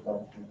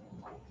polypeptides.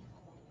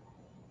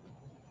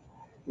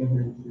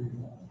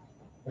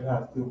 It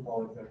has two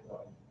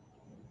polypeptides.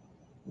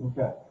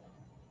 Okay.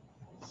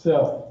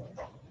 So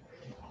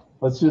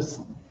let's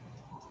just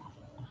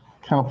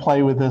kind of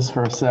play with this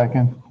for a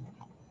second.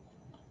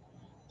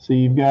 So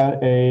you've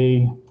got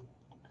a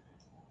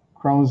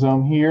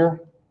chromosome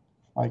here,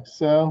 like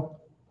so,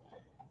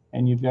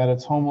 and you've got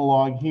its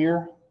homologue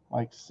here,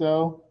 like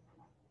so.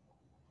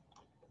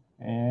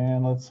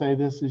 And let's say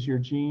this is your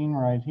gene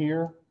right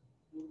here.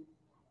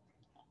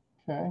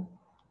 Okay.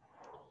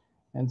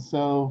 And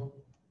so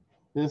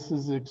this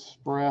is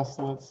expressed,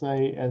 let's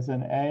say, as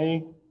an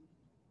A.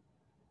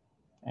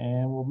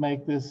 And we'll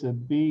make this a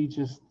B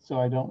just so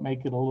I don't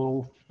make it a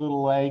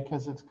little a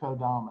because it's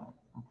codominant,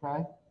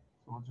 okay?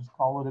 So we'll just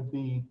call it a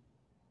B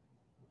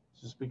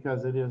just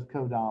because it is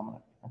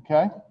codominant,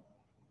 okay?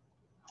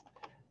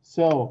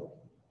 So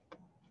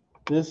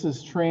this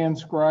is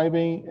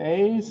transcribing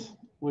A's,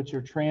 which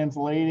are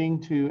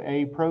translating to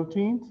A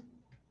proteins.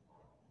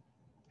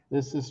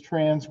 This is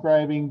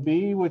transcribing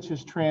B, which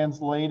is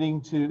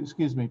translating to,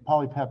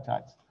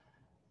 polypeptides.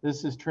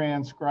 This is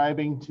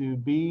transcribing to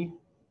B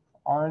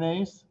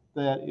RNAs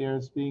that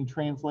is being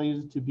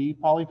translated to B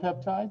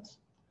polypeptides.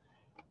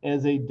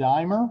 As a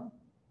dimer,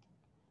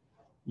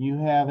 you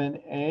have an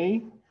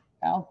A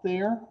out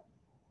there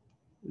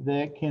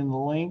that can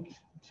link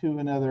to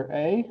another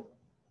A.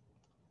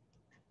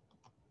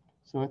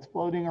 So it's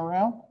floating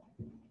around.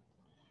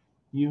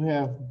 You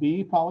have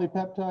B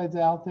polypeptides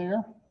out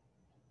there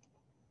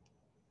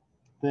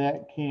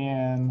that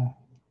can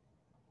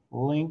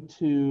link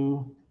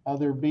to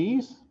other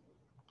Bs.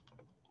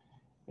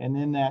 And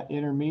then that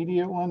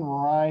intermediate one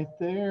right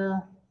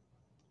there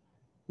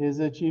is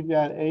that you've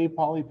got A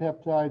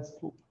polypeptides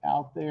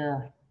out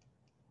there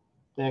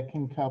that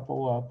can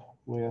couple up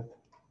with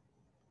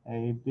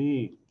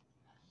AB.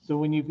 So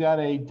when you've got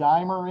a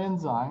dimer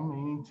enzyme,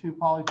 meaning two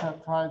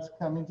polypeptides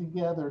coming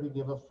together to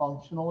give a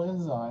functional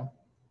enzyme,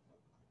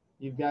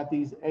 you've got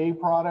these A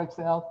products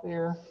out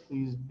there,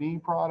 these B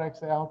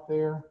products out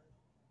there.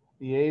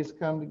 The A's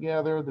come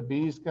together, the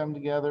B's come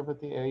together,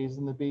 but the A's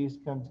and the B's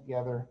come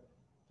together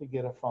to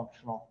get a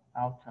functional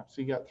outcome.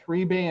 So you got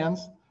three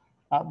bands,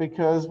 not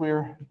because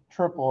we're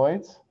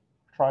triploids,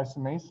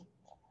 trisomies,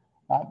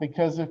 not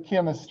because of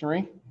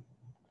chemistry,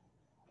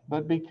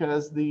 but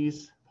because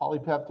these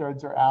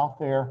polypeptides are out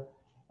there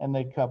and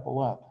they couple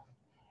up.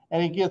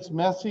 And it gets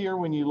messier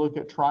when you look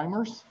at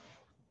trimers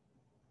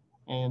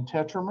and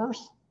tetramers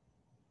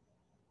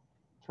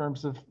in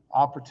terms of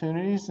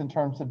opportunities, in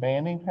terms of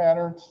banding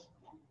patterns.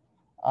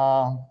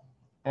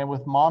 And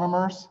with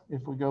monomers,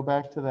 if we go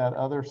back to that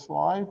other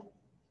slide,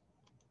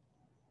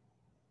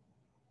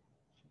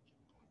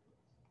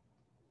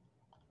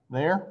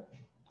 there,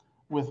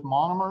 with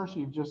monomers,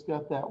 you've just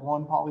got that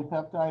one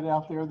polypeptide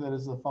out there that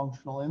is a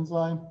functional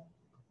enzyme.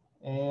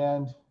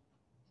 And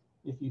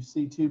if you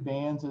see two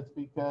bands, it's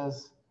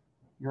because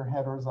you're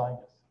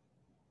heterozygous.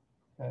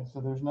 Okay,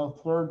 so there's no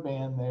third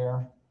band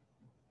there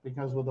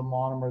because with a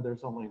monomer,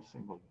 there's only a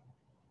single.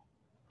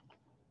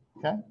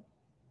 Okay.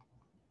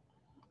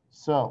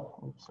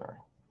 So, oops, sorry.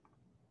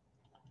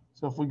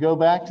 So if we go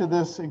back to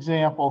this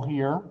example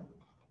here,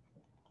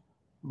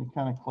 let me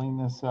kind of clean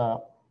this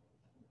up.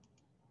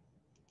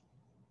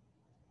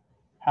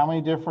 How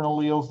many different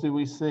alleles do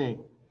we see?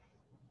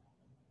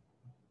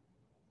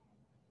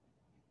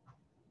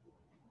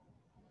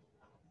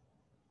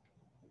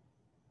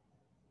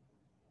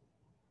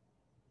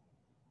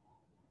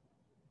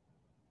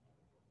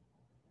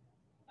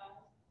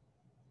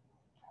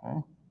 Okay.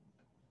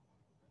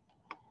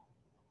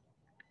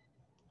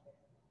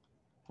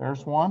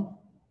 There's one.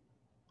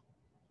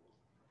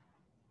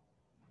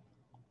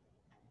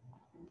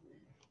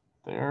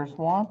 There's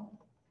one.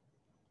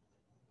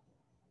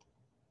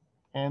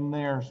 And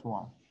there's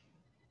one.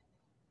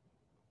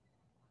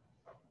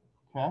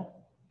 Okay?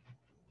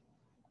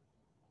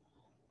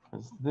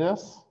 Because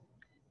this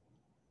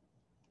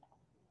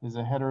is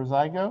a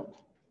heterozygote,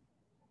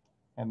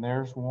 and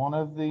there's one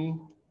of the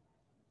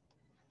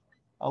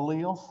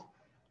alleles,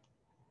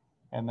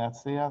 and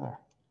that's the other.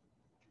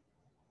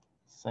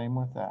 Same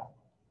with that.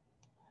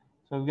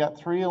 So we've got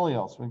three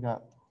alleles. We've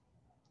got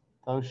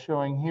those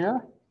showing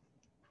here.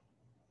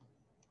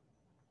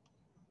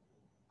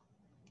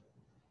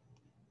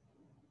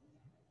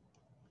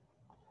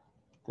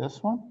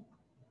 This one.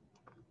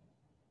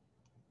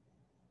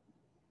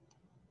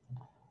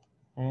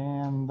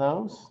 And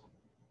those.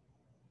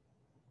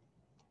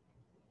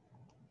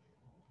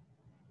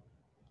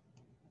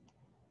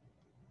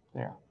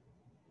 There.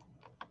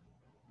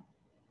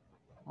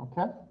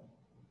 Okay.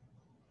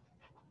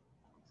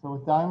 So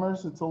with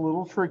dimers, it's a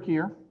little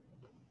trickier.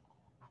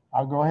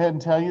 I'll go ahead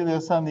and tell you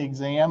this on the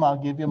exam. I'll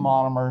give you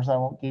monomers. I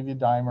won't give you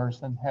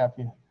dimers and have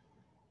you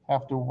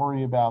have to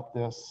worry about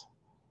this.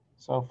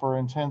 So for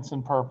intents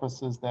and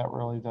purposes, that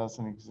really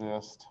doesn't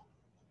exist.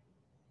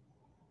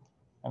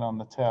 And on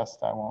the test,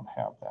 I won't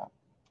have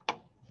that.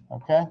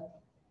 Okay?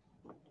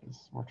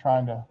 'Cause we're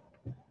trying to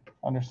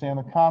understand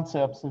the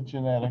concepts of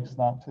genetics,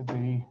 not to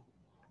be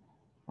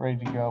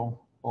ready to go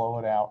blow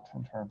it out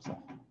in terms of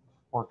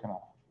working on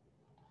it.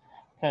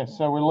 Okay,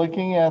 so we're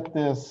looking at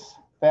this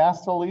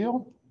fast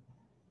allele,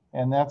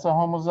 and that's a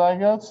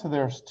homozygote, so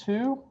there's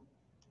two.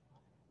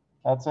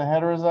 That's a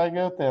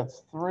heterozygote, that's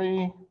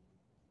three.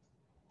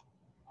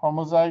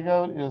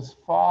 Homozygote is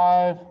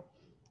 5.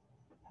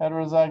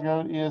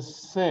 Heterozygote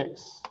is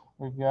 6.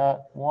 We've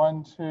got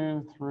 1,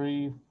 2,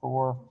 3,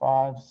 4,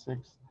 5,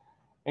 6,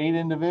 8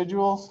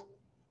 individuals.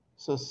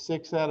 So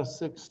 6 out of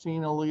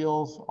 16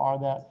 alleles are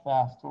that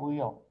fast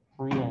allele,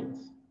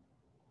 3/8.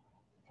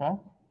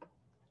 Okay.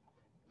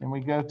 Then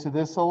we go to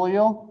this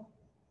allele.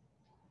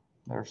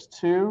 There's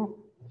 2.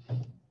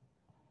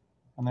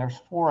 And there's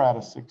 4 out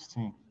of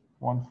 16,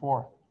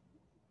 1/4.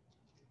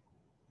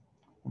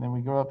 And then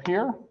we go up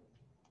here.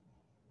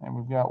 And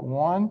we've got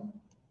 1,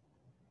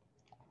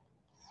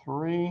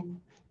 3,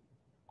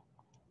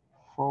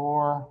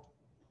 4,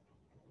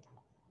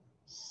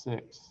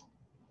 6.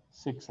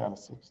 6 out of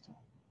 16.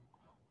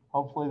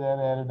 Hopefully that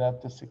added up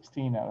to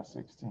 16 out of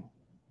 16.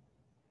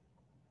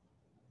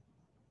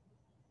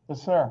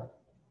 Yes, sir.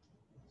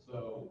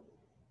 So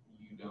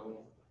you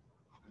don't,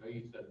 I know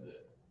you said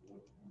that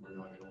we're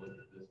not going to look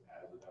at this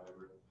as a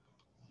dimer,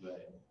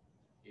 but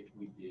if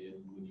we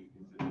did, would you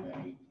consider that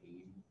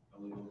 18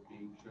 alleles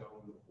being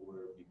shown, or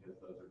because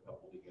those are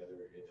coupled together,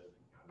 it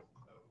doesn't count as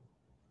its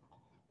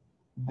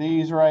own?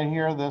 These right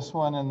here, this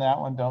one and that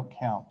one don't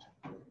count.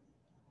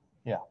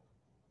 Yeah.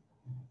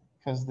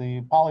 Because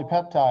the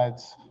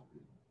polypeptides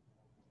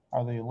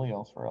are the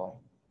alleles, really.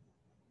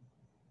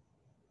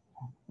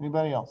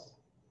 Anybody else?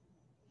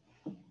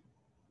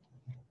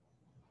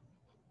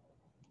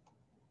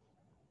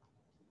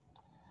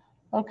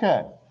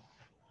 Okay.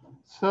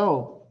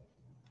 So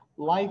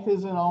life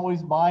isn't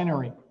always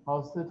binary.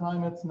 Most of the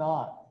time it's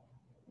not.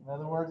 In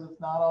other words, it's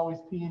not always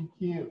P and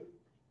Q.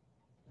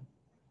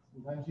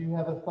 Sometimes you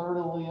have a third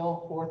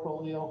allele, fourth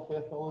allele,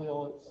 fifth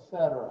allele,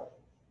 etc.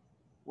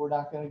 We're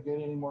not going to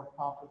get any more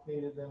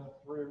complicated than a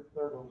third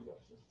allele,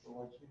 just to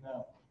let you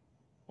know.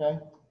 Okay?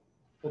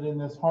 But in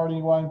this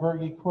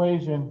Hardy-Weinberg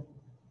equation,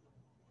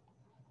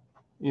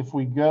 if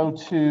we go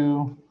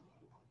to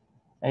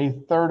a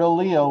third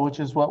allele, which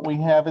is what we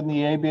have in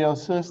the ABO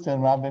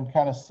system, I've been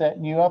kind of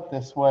setting you up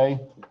this way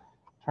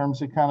in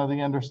terms of kind of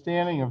the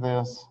understanding of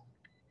this,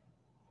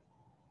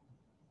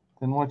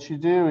 then what you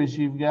do is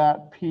you've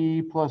got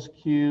P plus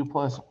Q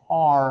plus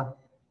R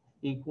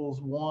equals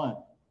 1.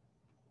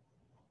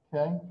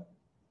 Okay?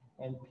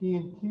 And P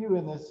and Q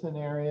in this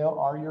scenario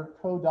are your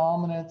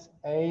codominants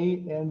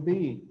A and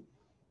B.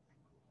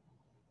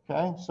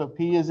 Okay? So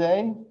P is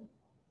A,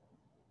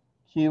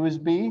 Q is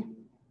B,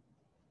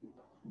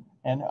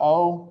 and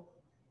O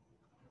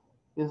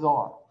is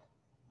R.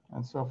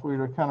 And so if we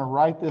were to kind of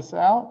write this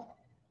out,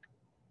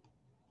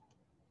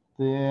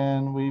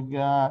 then we've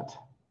got,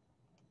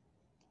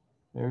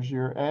 there's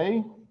your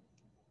A,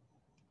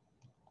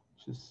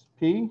 which is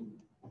P.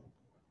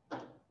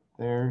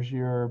 There's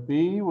your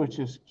B, which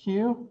is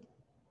Q.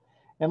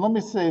 And let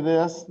me say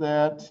this,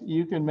 that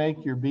you can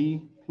make your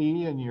B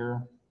P and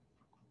your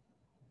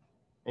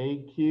A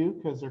Q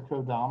because they're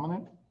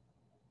codominant.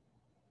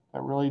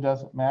 That really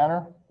doesn't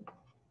matter.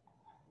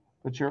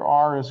 But your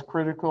R is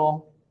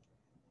critical.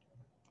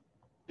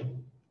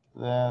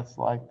 That's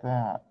like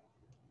that.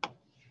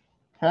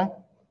 Okay?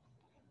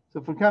 So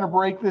if we kind of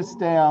break this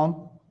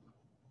down,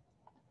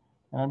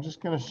 and I'm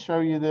just going to show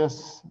you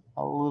this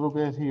a little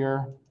bit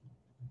here.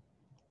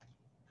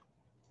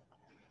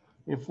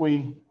 If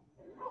we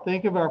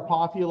think of our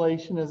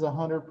population as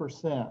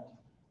 100%,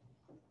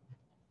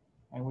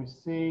 and we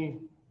see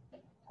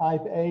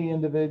type A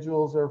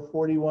individuals are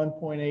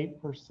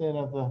 41.8%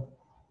 of the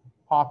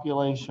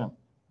population.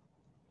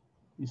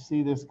 You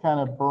see this kind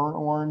of burnt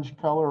orange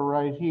color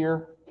right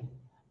here?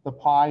 The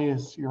pie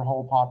is your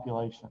whole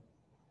population.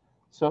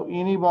 So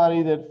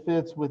anybody that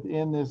fits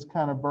within this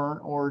kind of burnt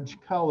orange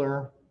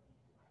color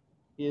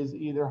is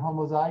either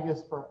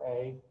homozygous for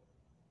A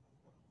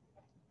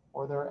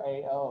or they're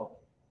AO.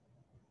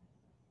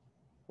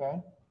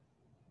 Okay?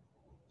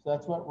 So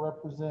that's what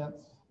represents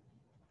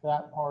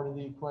that part of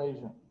the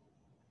equation.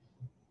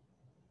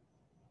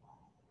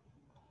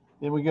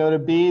 Then we go to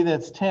B,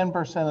 that's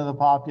 10% of the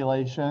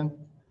population.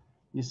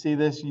 You see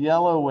this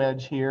yellow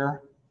wedge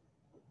here.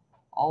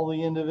 All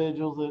the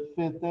individuals that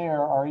fit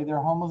there are either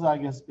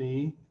homozygous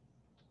B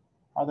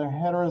or they're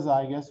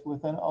heterozygous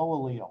with an O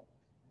allele.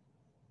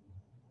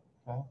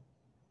 Okay?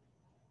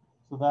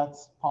 So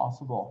that's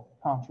possible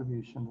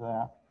contribution to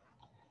that.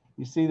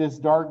 You see this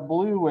dark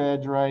blue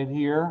wedge right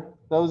here.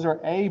 Those are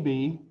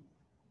AB.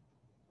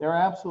 They're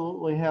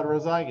absolutely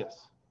heterozygous.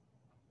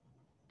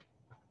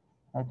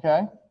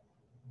 Okay?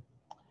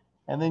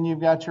 And then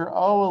you've got your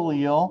O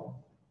allele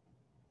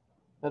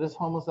that is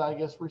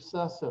homozygous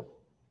recessive.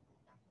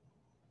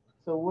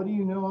 So what do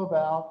you know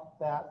about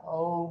that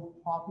O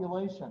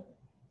population?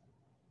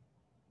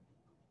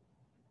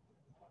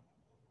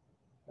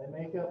 They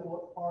make up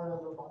what part of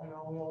the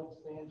binomial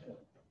expansion?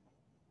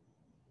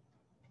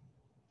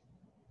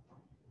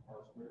 R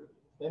squared.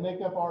 They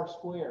make up R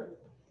squared.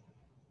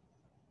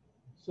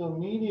 So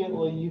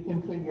immediately you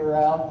can figure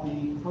out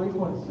the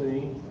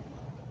frequency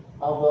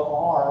of the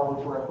R,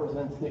 which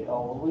represents the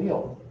O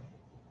allele.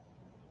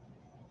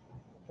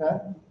 Okay?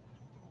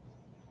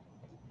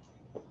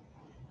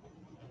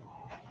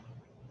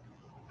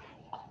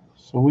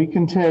 So we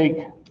can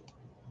take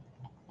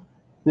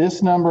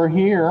this number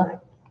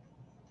here,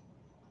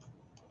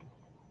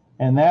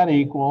 and that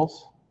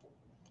equals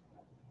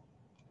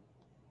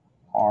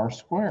R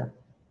squared.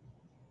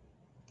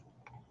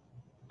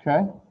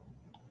 Okay?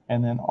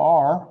 And then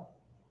R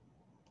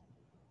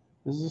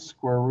is the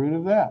square root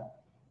of that.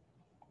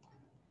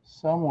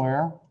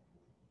 Somewhere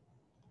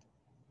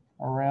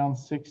around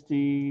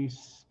 60,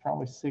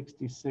 probably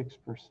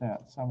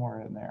 66%,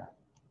 somewhere in there.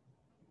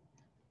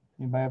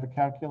 Anybody have a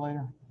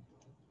calculator?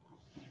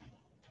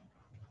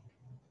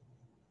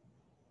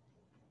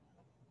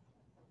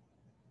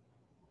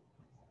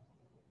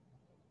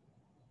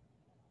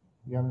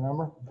 You got a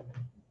number?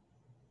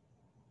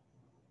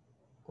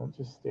 Don't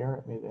just stare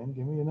at me then,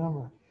 give me a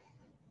number.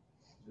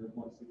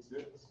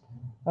 0.66.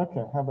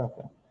 Okay, how about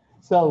that?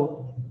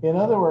 So, in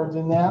other words,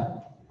 in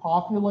that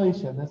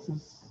population, this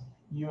is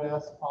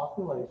US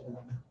population,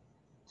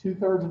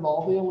 2/3 of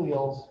all the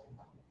alleles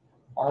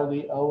are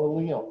the O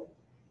allele.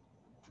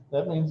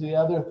 That means the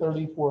other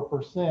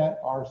 34%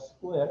 are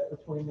split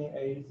between the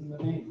A's and the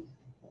B's.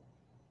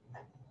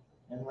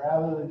 And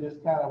rather than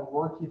just kind of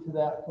work you to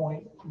that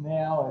point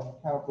now and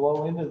kind of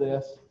blow into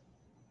this,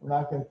 we're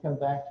not going to come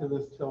back to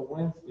this till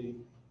Wednesday.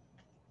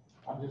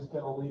 I'm just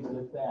going to leave it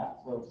at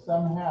that. So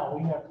somehow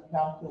we have to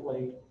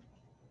calculate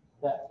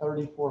that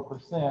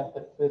 34%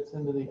 that fits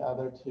into the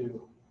other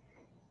two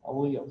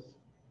alleles.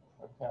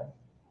 Okay.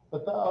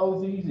 But the O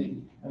is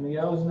easy. And the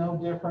O is no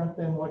different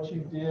than what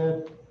you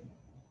did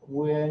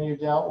when you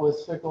dealt with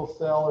sickle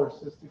cell or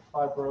cystic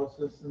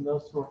fibrosis and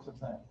those sorts of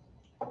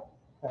things.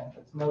 Okay.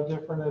 It's no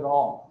different at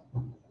all.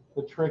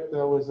 The trick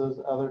though is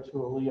those other two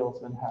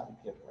alleles and how to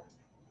get there.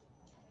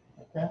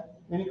 Okay.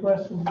 Any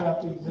questions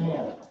about the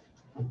exam?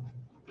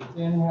 It's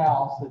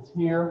in-house, it's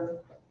here.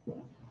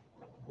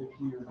 If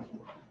you're,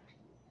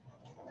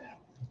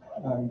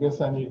 I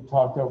guess I need to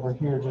talk over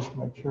here just to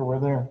make sure we're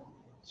there.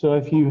 So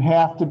if you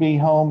have to be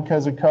home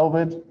because of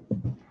COVID,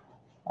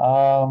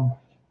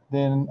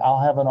 then I'll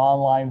have an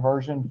online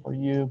version for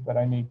you, but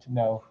I need to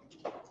know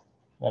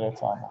that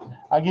it's online.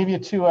 I'll give you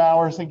 2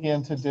 hours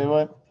again to do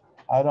it.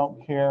 I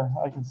don't care.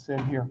 I can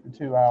sit here for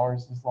 2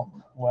 hours as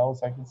well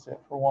as I can sit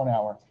for 1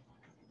 hour.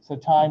 So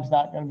time's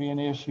not going to be an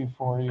issue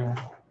for you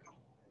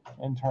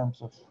in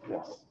terms of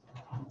this.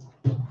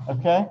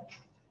 Okay?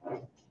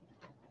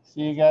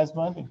 See you guys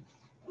Monday.